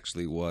 old he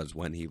actually was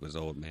when he was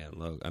Old Man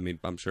Logan? I mean,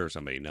 I'm sure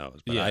somebody knows,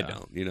 but I Yeah.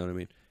 don't. You know what I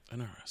mean?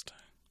 Interesting.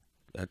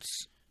 That's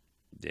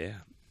yeah.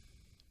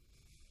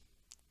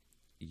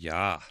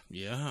 Yeah.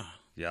 Yeah.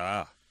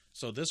 Yeah.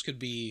 So this could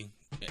be,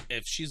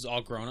 if she's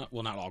all grown up,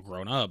 well, not all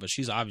grown up, but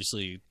she's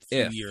obviously a few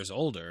If. years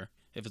older,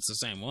 if it's the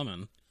same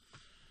woman,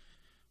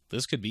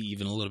 this could be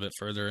even a little bit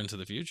further into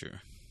the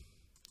future.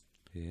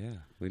 Yeah.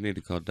 We need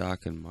to call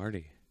Doc and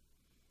Marty.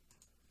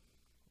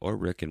 Or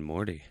Rick and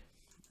Morty.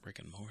 Rick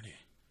and Morty.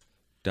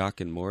 Doc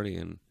and Morty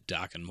and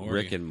Doc and Morty.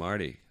 Rick and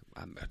Marty.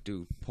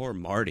 Dude, poor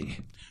Marty.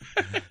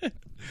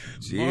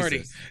 Marty.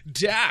 Jesus.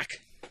 Doc.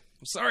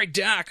 I'm sorry,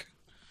 Doc.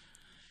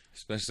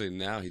 Especially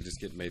now, he just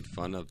get made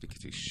fun of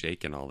because he's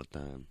shaking all the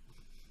time.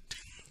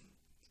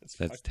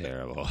 That's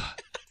terrible.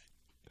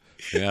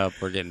 Yeah,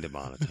 we're getting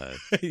demonetized.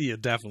 Yeah,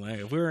 definitely.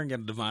 If we weren't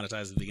getting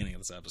demonetized at the beginning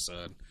of this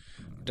episode,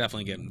 we're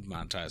definitely getting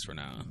demonetized for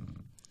now.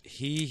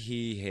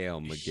 He, hail,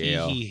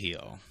 Miguel. He,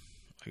 heal.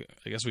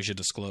 I guess we should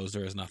disclose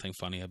there is nothing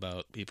funny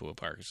about people with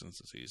Parkinson's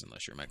disease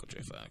unless you're Michael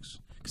J. Fox,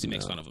 because he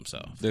makes fun of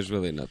himself. There's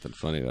really nothing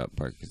funny about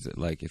Parkinson's.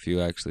 Like, if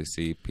you actually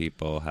see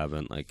people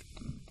having, like,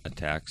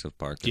 attacks of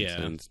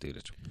Parkinson's, dude,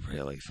 it's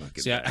really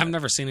fucking See, bad. I've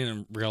never seen it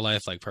in real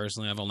life, like,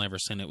 personally. I've only ever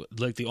seen it.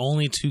 Like, the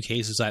only two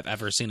cases I've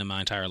ever seen in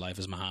my entire life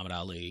is Muhammad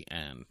Ali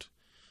and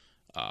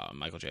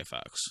Michael J.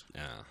 Fox.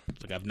 Yeah.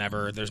 Like,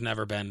 there's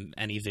never been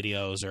any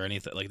videos or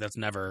anything. Like, that's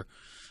never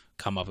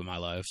come up in my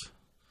life.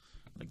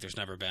 Like,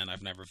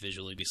 I've never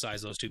visually,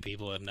 besides those two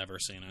people, I've never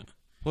seen it.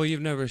 Well,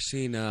 you've never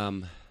seen,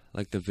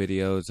 like, the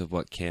videos of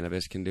what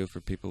cannabis can do for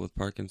people with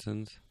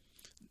Parkinson's?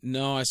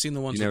 No, I've seen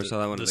the ones You never with saw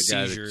that one the of the guy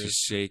that's seizures.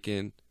 just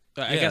shaking?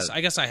 I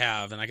guess I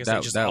have, and I guess they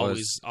just that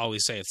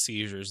always say it's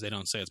seizures. They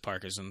don't say it's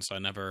Parkinson's, so I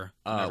never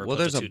Well, put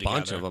there's the a two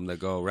bunch together. of them that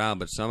go around,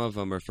 but some of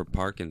them are for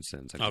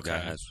Parkinson's. Like, Okay. the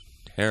guy has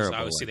 'Cause terrible,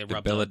 obviously like, they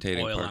rub the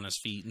debilitating oil Parkinson's. on his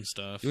feet and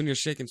stuff. When you're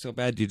shaking so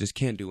bad, you just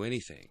can't do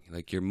anything.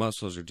 Like, your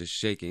muscles are just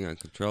shaking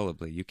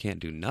uncontrollably. You can't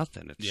do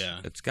nothing.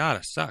 It's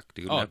gotta suck,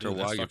 dude. Oh, After dude, a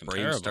while, that's your fucking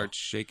brain terrible. starts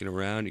shaking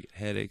around. You get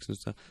headaches and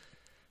stuff.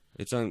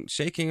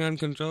 Shaking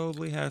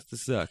uncontrollably has to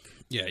suck.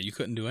 Yeah, you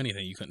couldn't do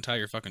anything. You couldn't tie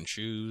your fucking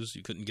shoes.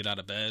 You couldn't get out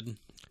of bed.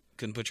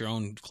 Couldn't put your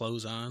own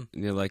clothes on.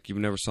 And you're like, you've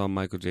never saw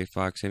Michael J.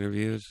 Fox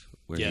interviews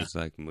where Yeah. he's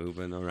like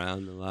moving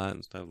around a lot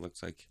and stuff.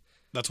 Looks like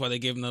That's why they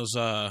gave him those.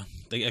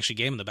 They actually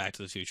gave him the Back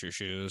to the Future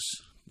shoes.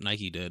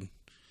 Nike did,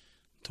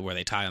 to where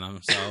they tie on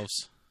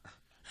themselves.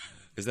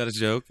 Is that a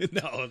joke?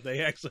 No,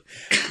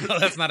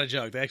 that's not a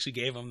joke. They actually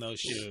gave him those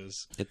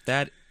shoes.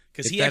 Because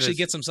If he that actually is-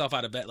 gets himself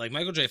out of bed. Like,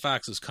 Michael J.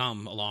 Fox has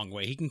come a long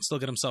way. He can still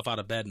get himself out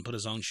of bed and put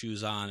his own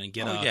shoes on and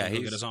get up and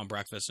go get his own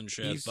breakfast and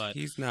shit. But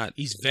he's not.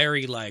 he's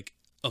very, like,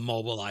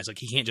 immobilized. Like,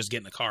 he can't just get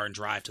in the car and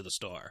drive to the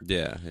store.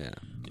 Yeah.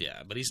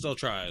 Yeah, but he still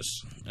tries.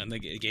 And they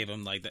gave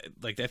him, like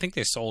I think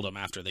they sold him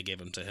after they gave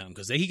him to him.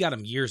 Because he got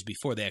him years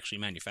before they actually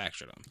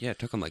manufactured him. Yeah, it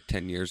took them like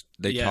 10 years.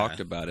 They Yeah.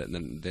 talked about it, and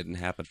then it didn't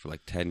happen for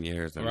like 10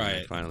 years. And then they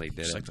Right. finally did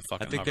Just it. like the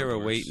fucking I think they were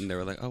hoverboards. waiting. They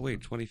were like, oh, wait,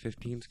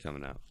 2015's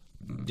coming out.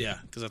 Yeah,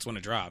 because that's when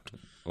it dropped.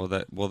 Well,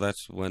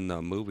 that's when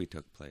the movie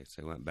took place.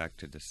 They went back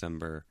to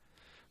December,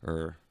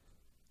 or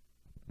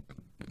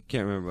I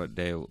can't remember what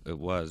day it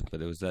was,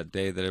 but it was that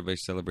day that everybody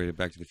celebrated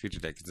Back to the Future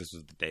Day, because this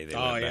was the day they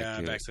Oh, went yeah,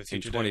 back Back to the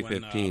Future in Day when,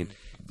 2015.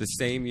 The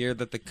same year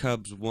that the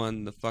Cubs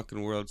won the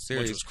fucking World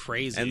Series. Which was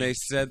crazy. And they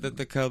said that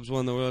the Cubs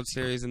won the World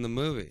Series in the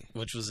movie.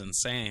 Which was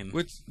insane.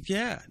 Which,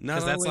 yeah, not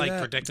Because that's only like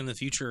that. predicting the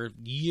future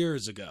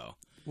years ago.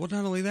 Well,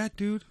 not only that,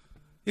 dude.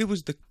 It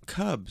was the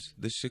Cubs,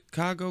 the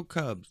Chicago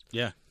Cubs.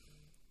 Yeah.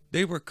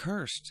 They were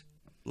cursed.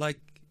 Like,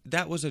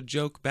 that was a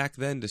joke back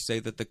then to say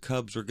that the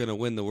Cubs were going to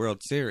win the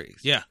World Series.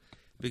 Yeah.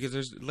 Because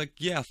there's, like,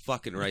 yeah,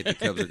 fucking right, the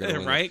Cubs are going to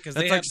win. Right? 'Cause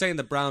That's they like have- saying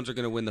the Browns are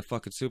going to win the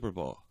fucking Super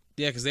Bowl.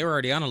 Yeah, because they were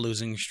already on a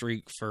losing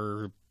streak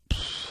for,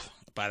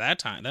 by that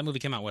time. That movie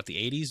came out, what, the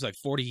 80s? Like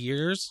 40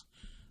 years?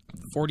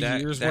 40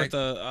 years worth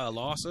of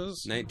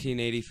losses?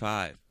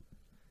 1985.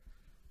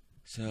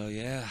 So,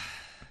 yeah.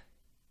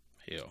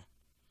 Ew.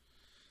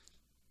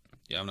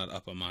 Yeah, I'm not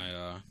up on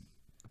my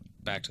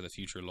Back to the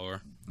Future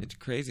lore. It's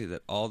crazy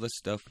that all the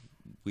stuff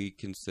we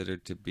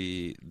considered to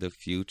be the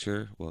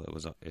future, well, it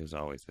was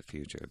always the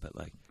future, but,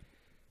 like,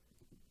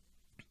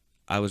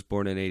 I was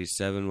born in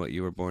 87, what,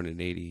 you were born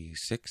in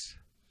 86?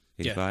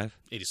 85?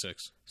 Yeah,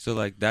 86. So,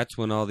 like, that's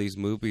when all these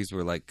movies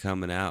were, like,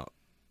 coming out,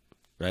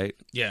 right?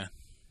 Yeah.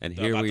 And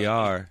here we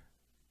are.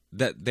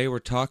 That they were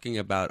talking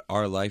about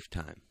our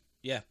lifetime.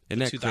 Yeah. Isn't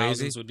the that 2000s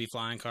crazy? would be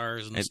flying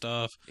cars and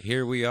stuff.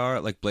 Here we are,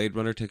 like, Blade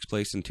Runner takes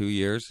place in 2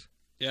 years.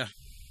 Yeah.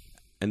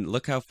 And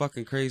look how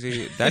fucking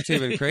crazy. That's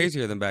even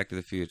crazier than Back to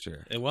the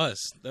Future. It was.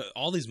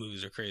 All these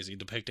movies are crazy,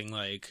 depicting,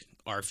 like,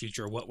 our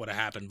future, what would have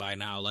happened by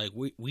now. Like,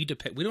 we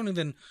don't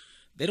even...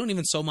 they don't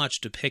even so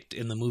much depict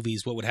in the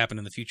movies what would happen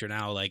in the future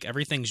now. Like,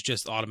 everything's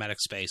just automatic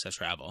space as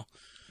travel.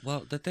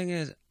 Well, the thing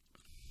I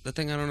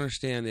don't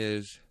understand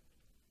is,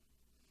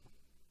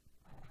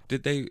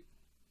 did they,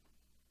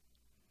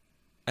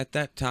 at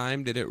that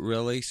time, did it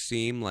really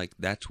seem like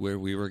that's where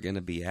we were going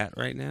to be at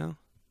right now?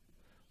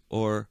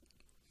 Or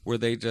were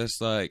they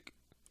just like,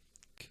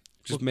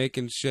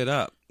 making shit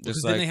up?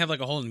 Because then they have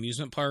like a whole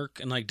amusement park,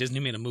 and like Disney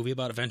made a movie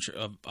about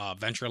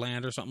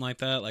Adventureland or something like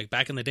that. Like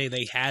back in the day,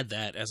 they had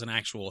that as an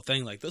actual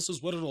thing. Like, this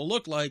is what it'll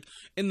look like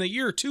in the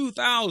year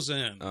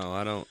 2000. Oh,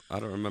 I don't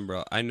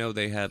remember. I know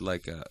they had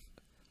like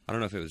I don't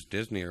know if it was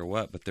Disney or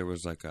what, but there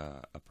was like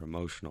a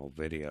promotional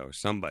video, or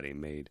somebody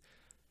made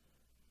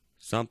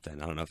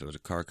something. I don't know if it was a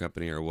car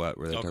company or what,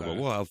 where they talk about,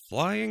 we'll have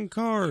flying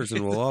cars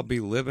and we'll all be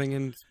living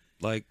in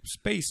like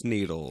Space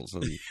Needles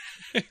and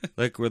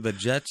like we're the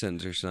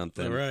Jetsons or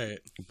something. Right.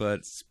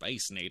 But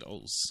Space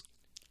Needles.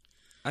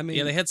 I mean,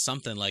 yeah, they had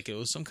something like, it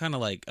was some kind of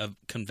like a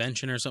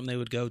convention or something they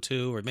would go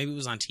to, or maybe it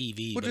was on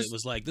TV, but it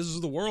was like, this is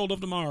the world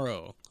of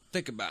tomorrow.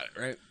 Think about it,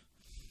 right?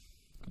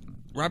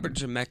 Robert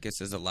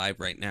Zemeckis is alive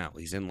right now.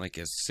 He's in like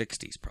his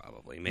 60s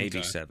probably, maybe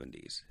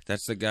 70s.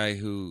 That's the guy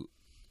who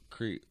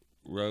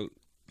wrote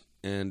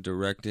and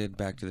directed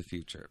Back to the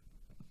Future.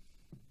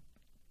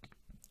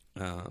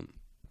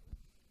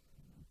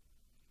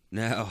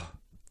 Now,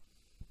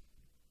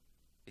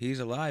 he's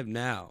alive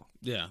now.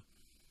 Yeah.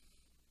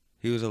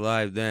 He was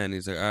alive then.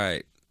 He's like, all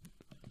right,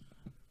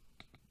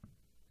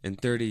 in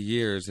 30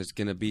 years, it's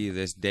going to be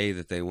this day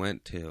that they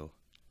went to.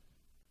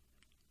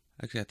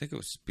 Actually, I think it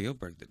was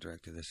Spielberg that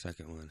directed the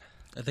second one.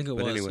 I think it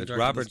was. But anyway,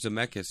 Robert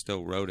Zemeckis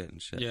still wrote it and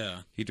shit.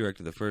 Yeah. He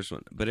directed the first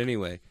one. But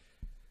anyway.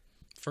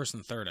 First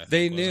and third, I think.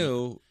 They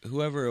knew,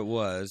 whoever it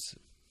was,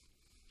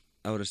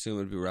 I would assume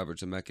it would be Robert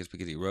Zemeckis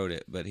because he wrote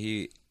it, but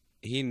he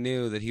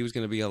knew that he was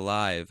going to be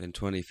alive in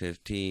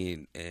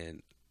 2015,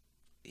 and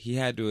he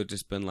had to have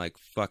just been like,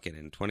 fuck it,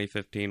 in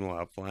 2015 we'll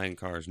have flying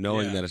cars,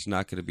 knowing that it's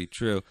not going to be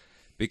true,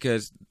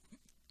 because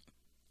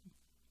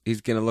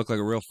he's going to look like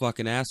a real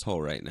fucking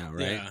asshole right now,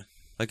 right? Yeah.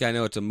 Like, I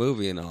know it's a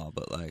movie and all,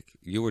 but like,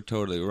 you were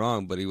totally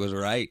wrong, but he was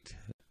right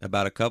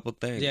about a couple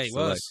things. Yeah, he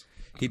was. Like,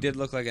 he did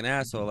look like an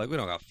asshole. Like, we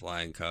don't got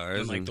flying cars.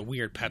 And like the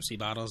weird Pepsi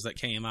bottles that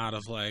came out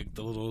of like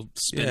the little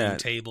spinning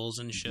tables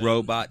and shit.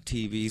 Robot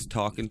TVs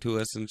talking to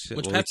us and shit.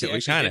 Which Pepsi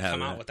actually did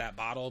come out with that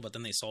bottle, but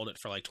then they sold it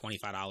for like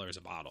 $25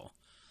 a bottle.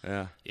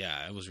 Yeah.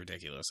 Yeah, it was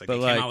ridiculous. Like, but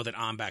they came out with it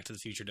on Back to the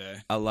Future Day.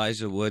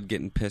 Elijah Wood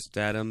getting pissed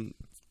at him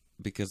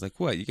because, like,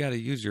 what? You got to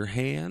use your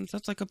hands?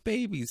 That's like a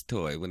baby's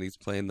toy when he's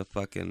playing the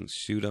fucking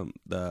shoot 'em,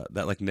 that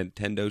like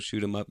Nintendo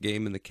shoot 'em up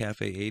game in the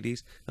Cafe 80s.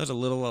 That was a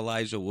little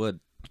Elijah Wood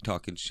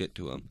talking shit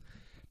to him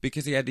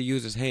because he had to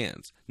use his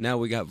hands. Now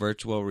we got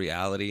virtual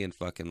reality and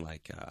fucking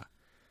like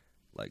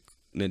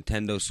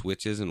Nintendo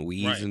Switches and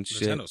Wii's and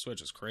shit. Nintendo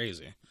Switch is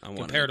crazy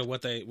compared to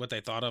what they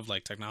thought of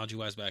like technology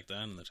wise back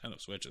then. Nintendo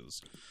Switch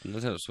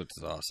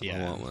is awesome.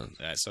 Yeah, I want one.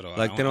 Yeah, so do I.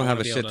 Like, they don't have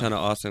a shit ton of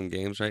awesome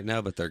games right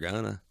now, but they're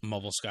gonna.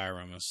 Mobile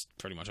Skyrim is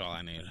pretty much all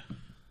I need.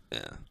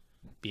 Yeah.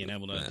 Being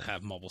able to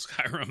have mobile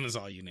Skyrim is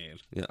all you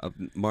need. Yeah,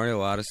 Mario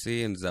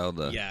Odyssey and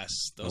Zelda. Yes,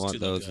 I want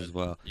those as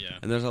well. Yeah,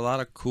 and there's a lot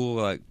of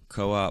cool like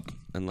co-op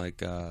and like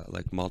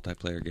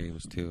multiplayer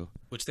games too.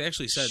 Which they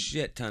actually said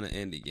shit ton of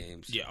indie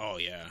games. Yeah, oh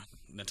yeah,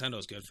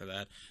 Nintendo's good for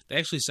that. They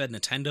actually said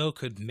Nintendo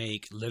could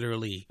make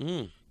literally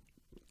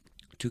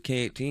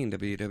 2K18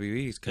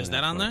 WWE's. Is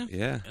that on there?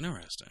 Yeah,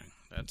 interesting.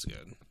 That's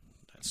good.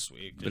 That's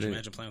sweet. Could you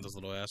imagine playing with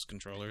those little ass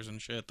controllers and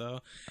shit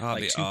though? Oh,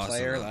 like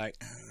two-player, awesome. like.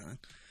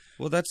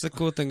 Well, that's the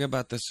cool thing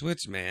about the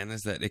Switch, man,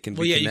 is that it can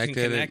be connected. You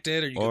can connect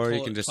it, or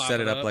you can just set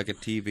it up like a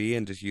TV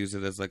and just use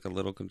it as like a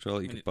little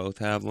controller. You can both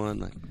have one.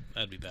 Like,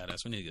 that'd be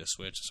badass. We need to get a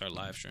Switch to start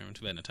live streaming.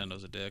 Too bad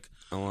Nintendo's a dick.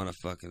 I want a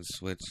fucking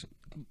Switch.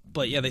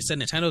 But yeah, they said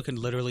Nintendo can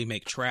literally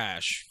make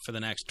trash for the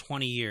next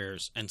 20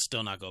 years and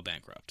still not go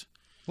bankrupt.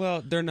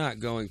 Well, they're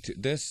not going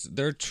to.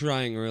 They're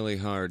trying really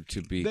hard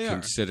to be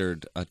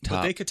considered a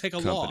top. But they could take a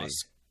company. loss.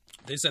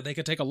 They said they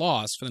could take a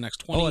loss for the next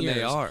 20 years.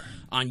 They are.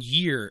 On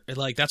year.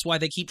 Like, that's why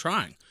they keep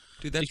trying.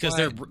 Dude, that's because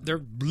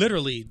they're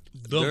literally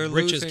the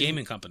richest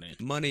gaming company.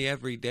 Money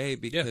every day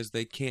because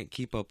they can't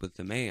keep up with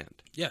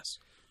demand. Yes.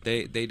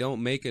 They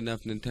don't make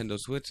enough Nintendo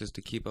Switches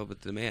to keep up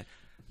with demand.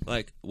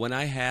 Like, when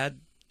I had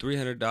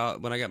 $300,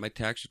 when I got my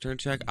tax return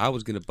check, I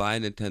was going to buy a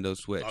Nintendo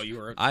Switch. Oh, you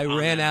were I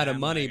ran out of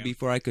money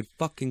before I could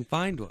fucking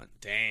find one.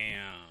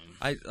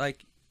 Damn.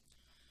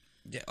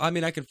 I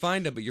mean, I can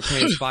find them, but you're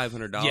paying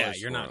 $500. Yeah,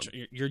 you're not.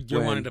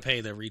 You're wanting to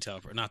pay the retail,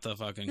 not the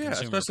fucking consumer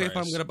especially price. if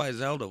I'm going to buy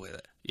Zelda with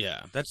it.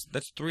 Yeah, that's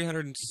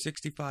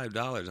 $365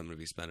 I'm going to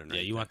be spending. Yeah,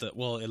 you want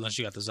unless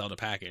you got the Zelda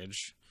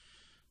package,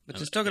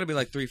 which is still going to be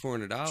like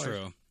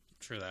 $300-$400.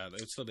 True that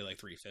it'd still be like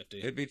 $350.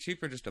 It'd be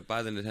cheaper just to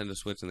buy the Nintendo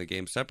Switch and the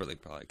game separately,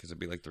 probably, because it'd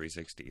be like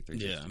 $360,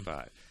 $365.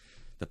 Yeah.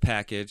 The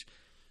package.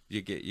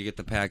 You get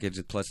the package,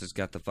 plus it's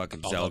got the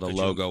fucking Zelda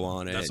logo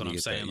on it. That's what I'm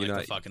saying.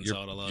 The fucking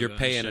Zelda logo. You're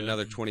paying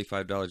another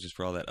 $25 just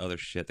for all that other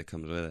shit that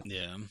comes with it.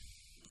 Yeah,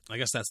 I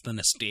guess that's the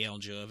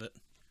nostalgia of it.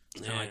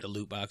 Kind of like the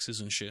loot boxes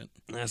and shit.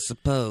 I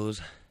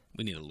suppose.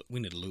 We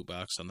need a loot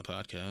box on the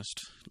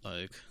podcast,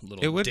 like It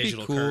little would be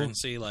digital cool.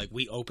 currency. Like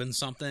we open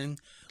something,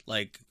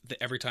 like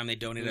every time they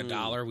donate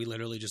 $1, we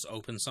literally just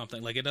open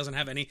something. Like it doesn't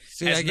have any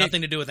has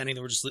nothing to do with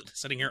anything. We're just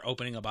sitting here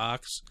opening a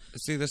box.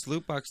 See, this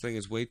loot box thing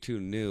is way too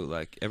new.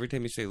 Like every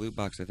time you say loot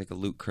box, I think of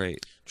loot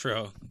crate.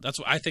 True, that's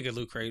what I think of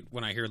loot crate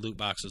when I hear loot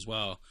box as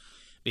well.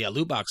 But yeah,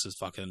 loot box is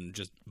fucking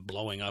just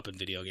blowing up in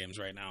video games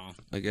right now.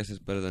 I guess it's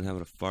better than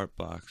having a fart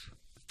box.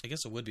 I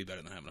guess it would be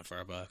better than having a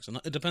fire box. And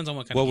it depends on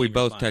what kind Well, of we game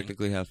you're both playing.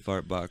 technically have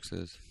fart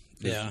boxes.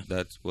 Yeah.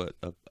 That's what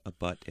a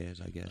butt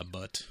is, I guess.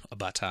 A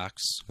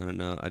buttocks. I don't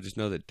know. I just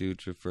know that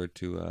dudes refer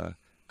to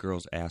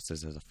girls'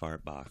 asses as a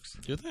fart box.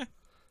 Do they? I don't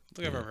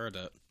think I've ever heard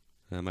that.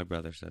 Yeah, my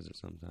brother says it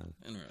sometimes.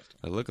 Interesting.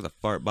 Like, look at the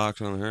fart box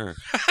on her.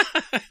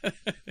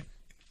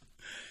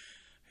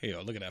 Hey,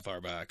 yo, look at that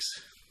fire box.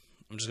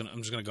 I'm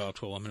just gonna go up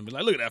to a woman and be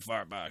like, "Look at that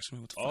fire box." I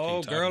mean, what the fuck are you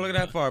Oh, talking girl, look at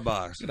that about? fart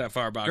box. Look at that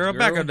fire box, Girl,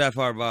 back up that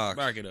fart box.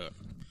 Back it up.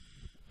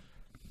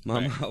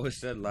 Mama Right. always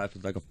said life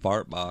is like a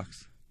fart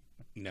box.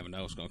 You never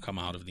know what's gonna come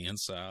out of the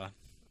inside.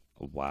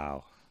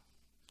 Wow.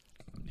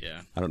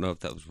 Yeah, I don't know if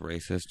that was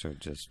racist or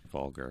just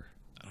vulgar.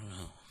 I don't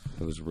know.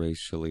 It was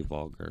racially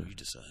vulgar. You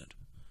decide.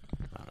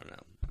 I don't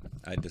know.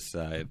 I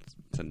decide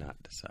to not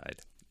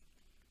decide.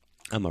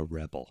 I'm a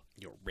rebel.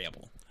 You're a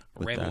rebel. A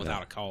With rebel that,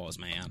 without a cause,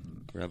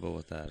 man. Rebel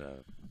without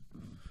a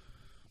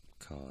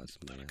cause,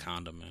 Without a man.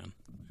 condom, man.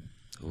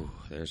 Ooh,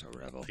 there's a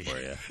rebel for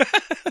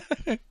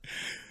you.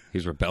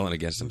 He's rebelling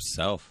against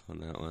himself on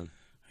that one.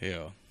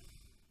 Yeah.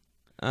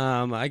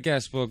 I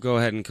guess we'll go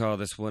ahead and call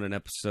this one an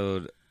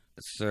episode,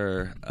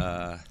 sir.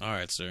 All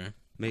right, sir.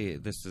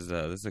 This is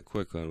a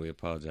quick one. We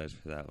apologize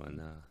for that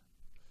one.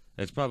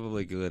 It's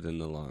probably good in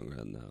the long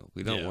run, though.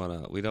 We don't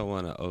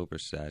want to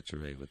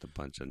oversaturate with a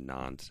bunch of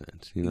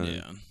nonsense, you know.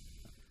 Yeah.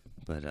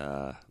 But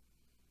yeah,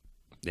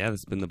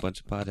 this has been the Bunch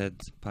of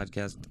Potheads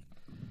podcast.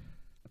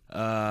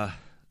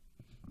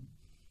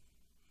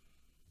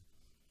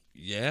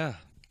 Yeah.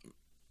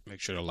 Make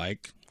sure to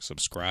like,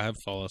 subscribe,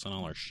 follow us on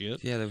all our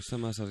shit. Yeah, there was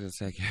something else I was going to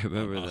say. I can't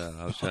remember, though.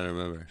 I was trying to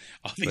remember.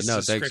 All these But no,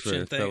 thanks subscription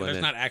for things. filling There's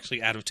in. not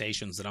actually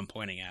adaptations that I'm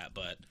pointing at,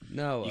 but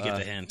No. you get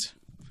the hint.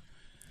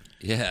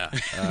 Yeah.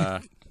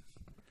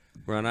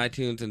 We're on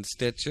iTunes and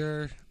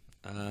Stitcher.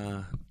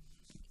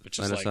 Which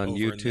is Find us like on over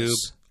YouTube. in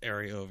this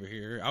area over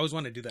here. I always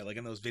want to do that, like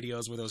in those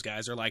videos where those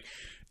guys are like,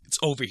 it's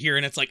over here,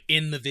 and it's like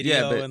in the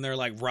video, but- and they're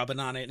like rubbing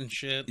on it and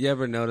shit. You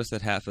ever notice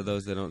that half of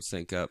those, they don't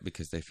sync up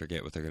because they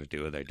forget what they're going to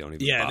do, or they don't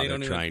even Yeah, bother they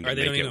don't trying even, to or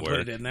they make don't it even work? put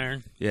it in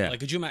there. Yeah. Like,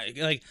 could you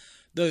imagine? Like,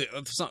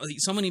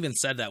 someone even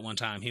said that one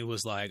time. He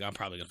was like, "I'm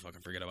probably gonna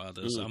fucking forget about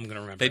this. I'm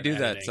gonna remember." They it do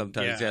that editing."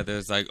 sometimes. Yeah,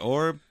 there's like,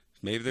 or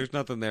maybe there's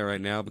nothing there right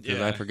now because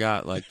Yeah. I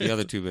forgot like the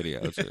other two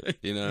videos.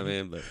 You know what I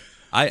mean? But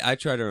I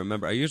try to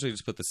remember. I usually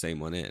just put the same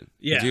one in. 'Cause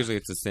Yeah. usually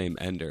it's the same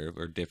ender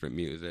or different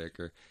music,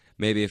 or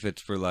maybe if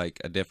it's for like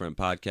a different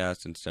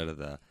podcast, instead of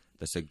the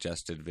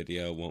suggested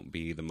video won't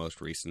be the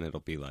most recent. It'll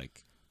be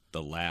like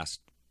the last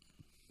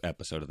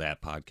episode of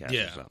that podcast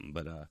Yeah. or something.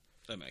 But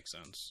That makes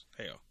sense.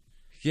 Hey,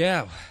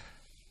 yeah.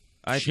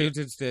 iTunes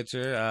and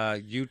Stitcher,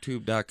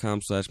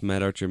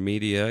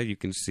 youtube.com/MattArcherMedia. You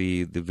can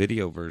see the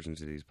video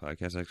versions of these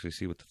podcasts, actually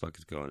see what the fuck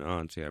is going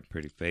on, see our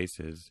pretty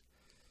faces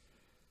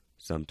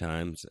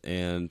sometimes.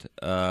 And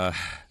or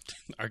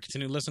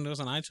continue to listen to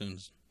us on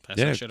iTunes. Pass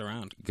Yeah. that shit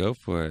around. go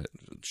for it.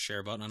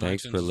 Share button on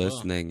Thanks iTunes for as well.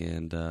 listening.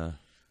 And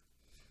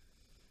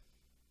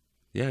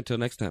yeah, until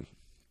next time.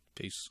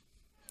 Peace.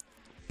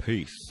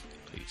 Peace.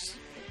 Peace.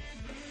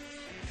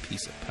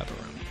 Piece of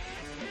pepperoni.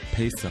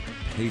 Peace up.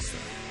 Peace up.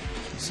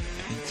 Piece of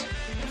pizza.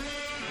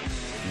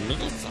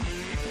 Lisa,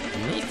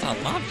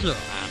 love you,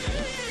 honey.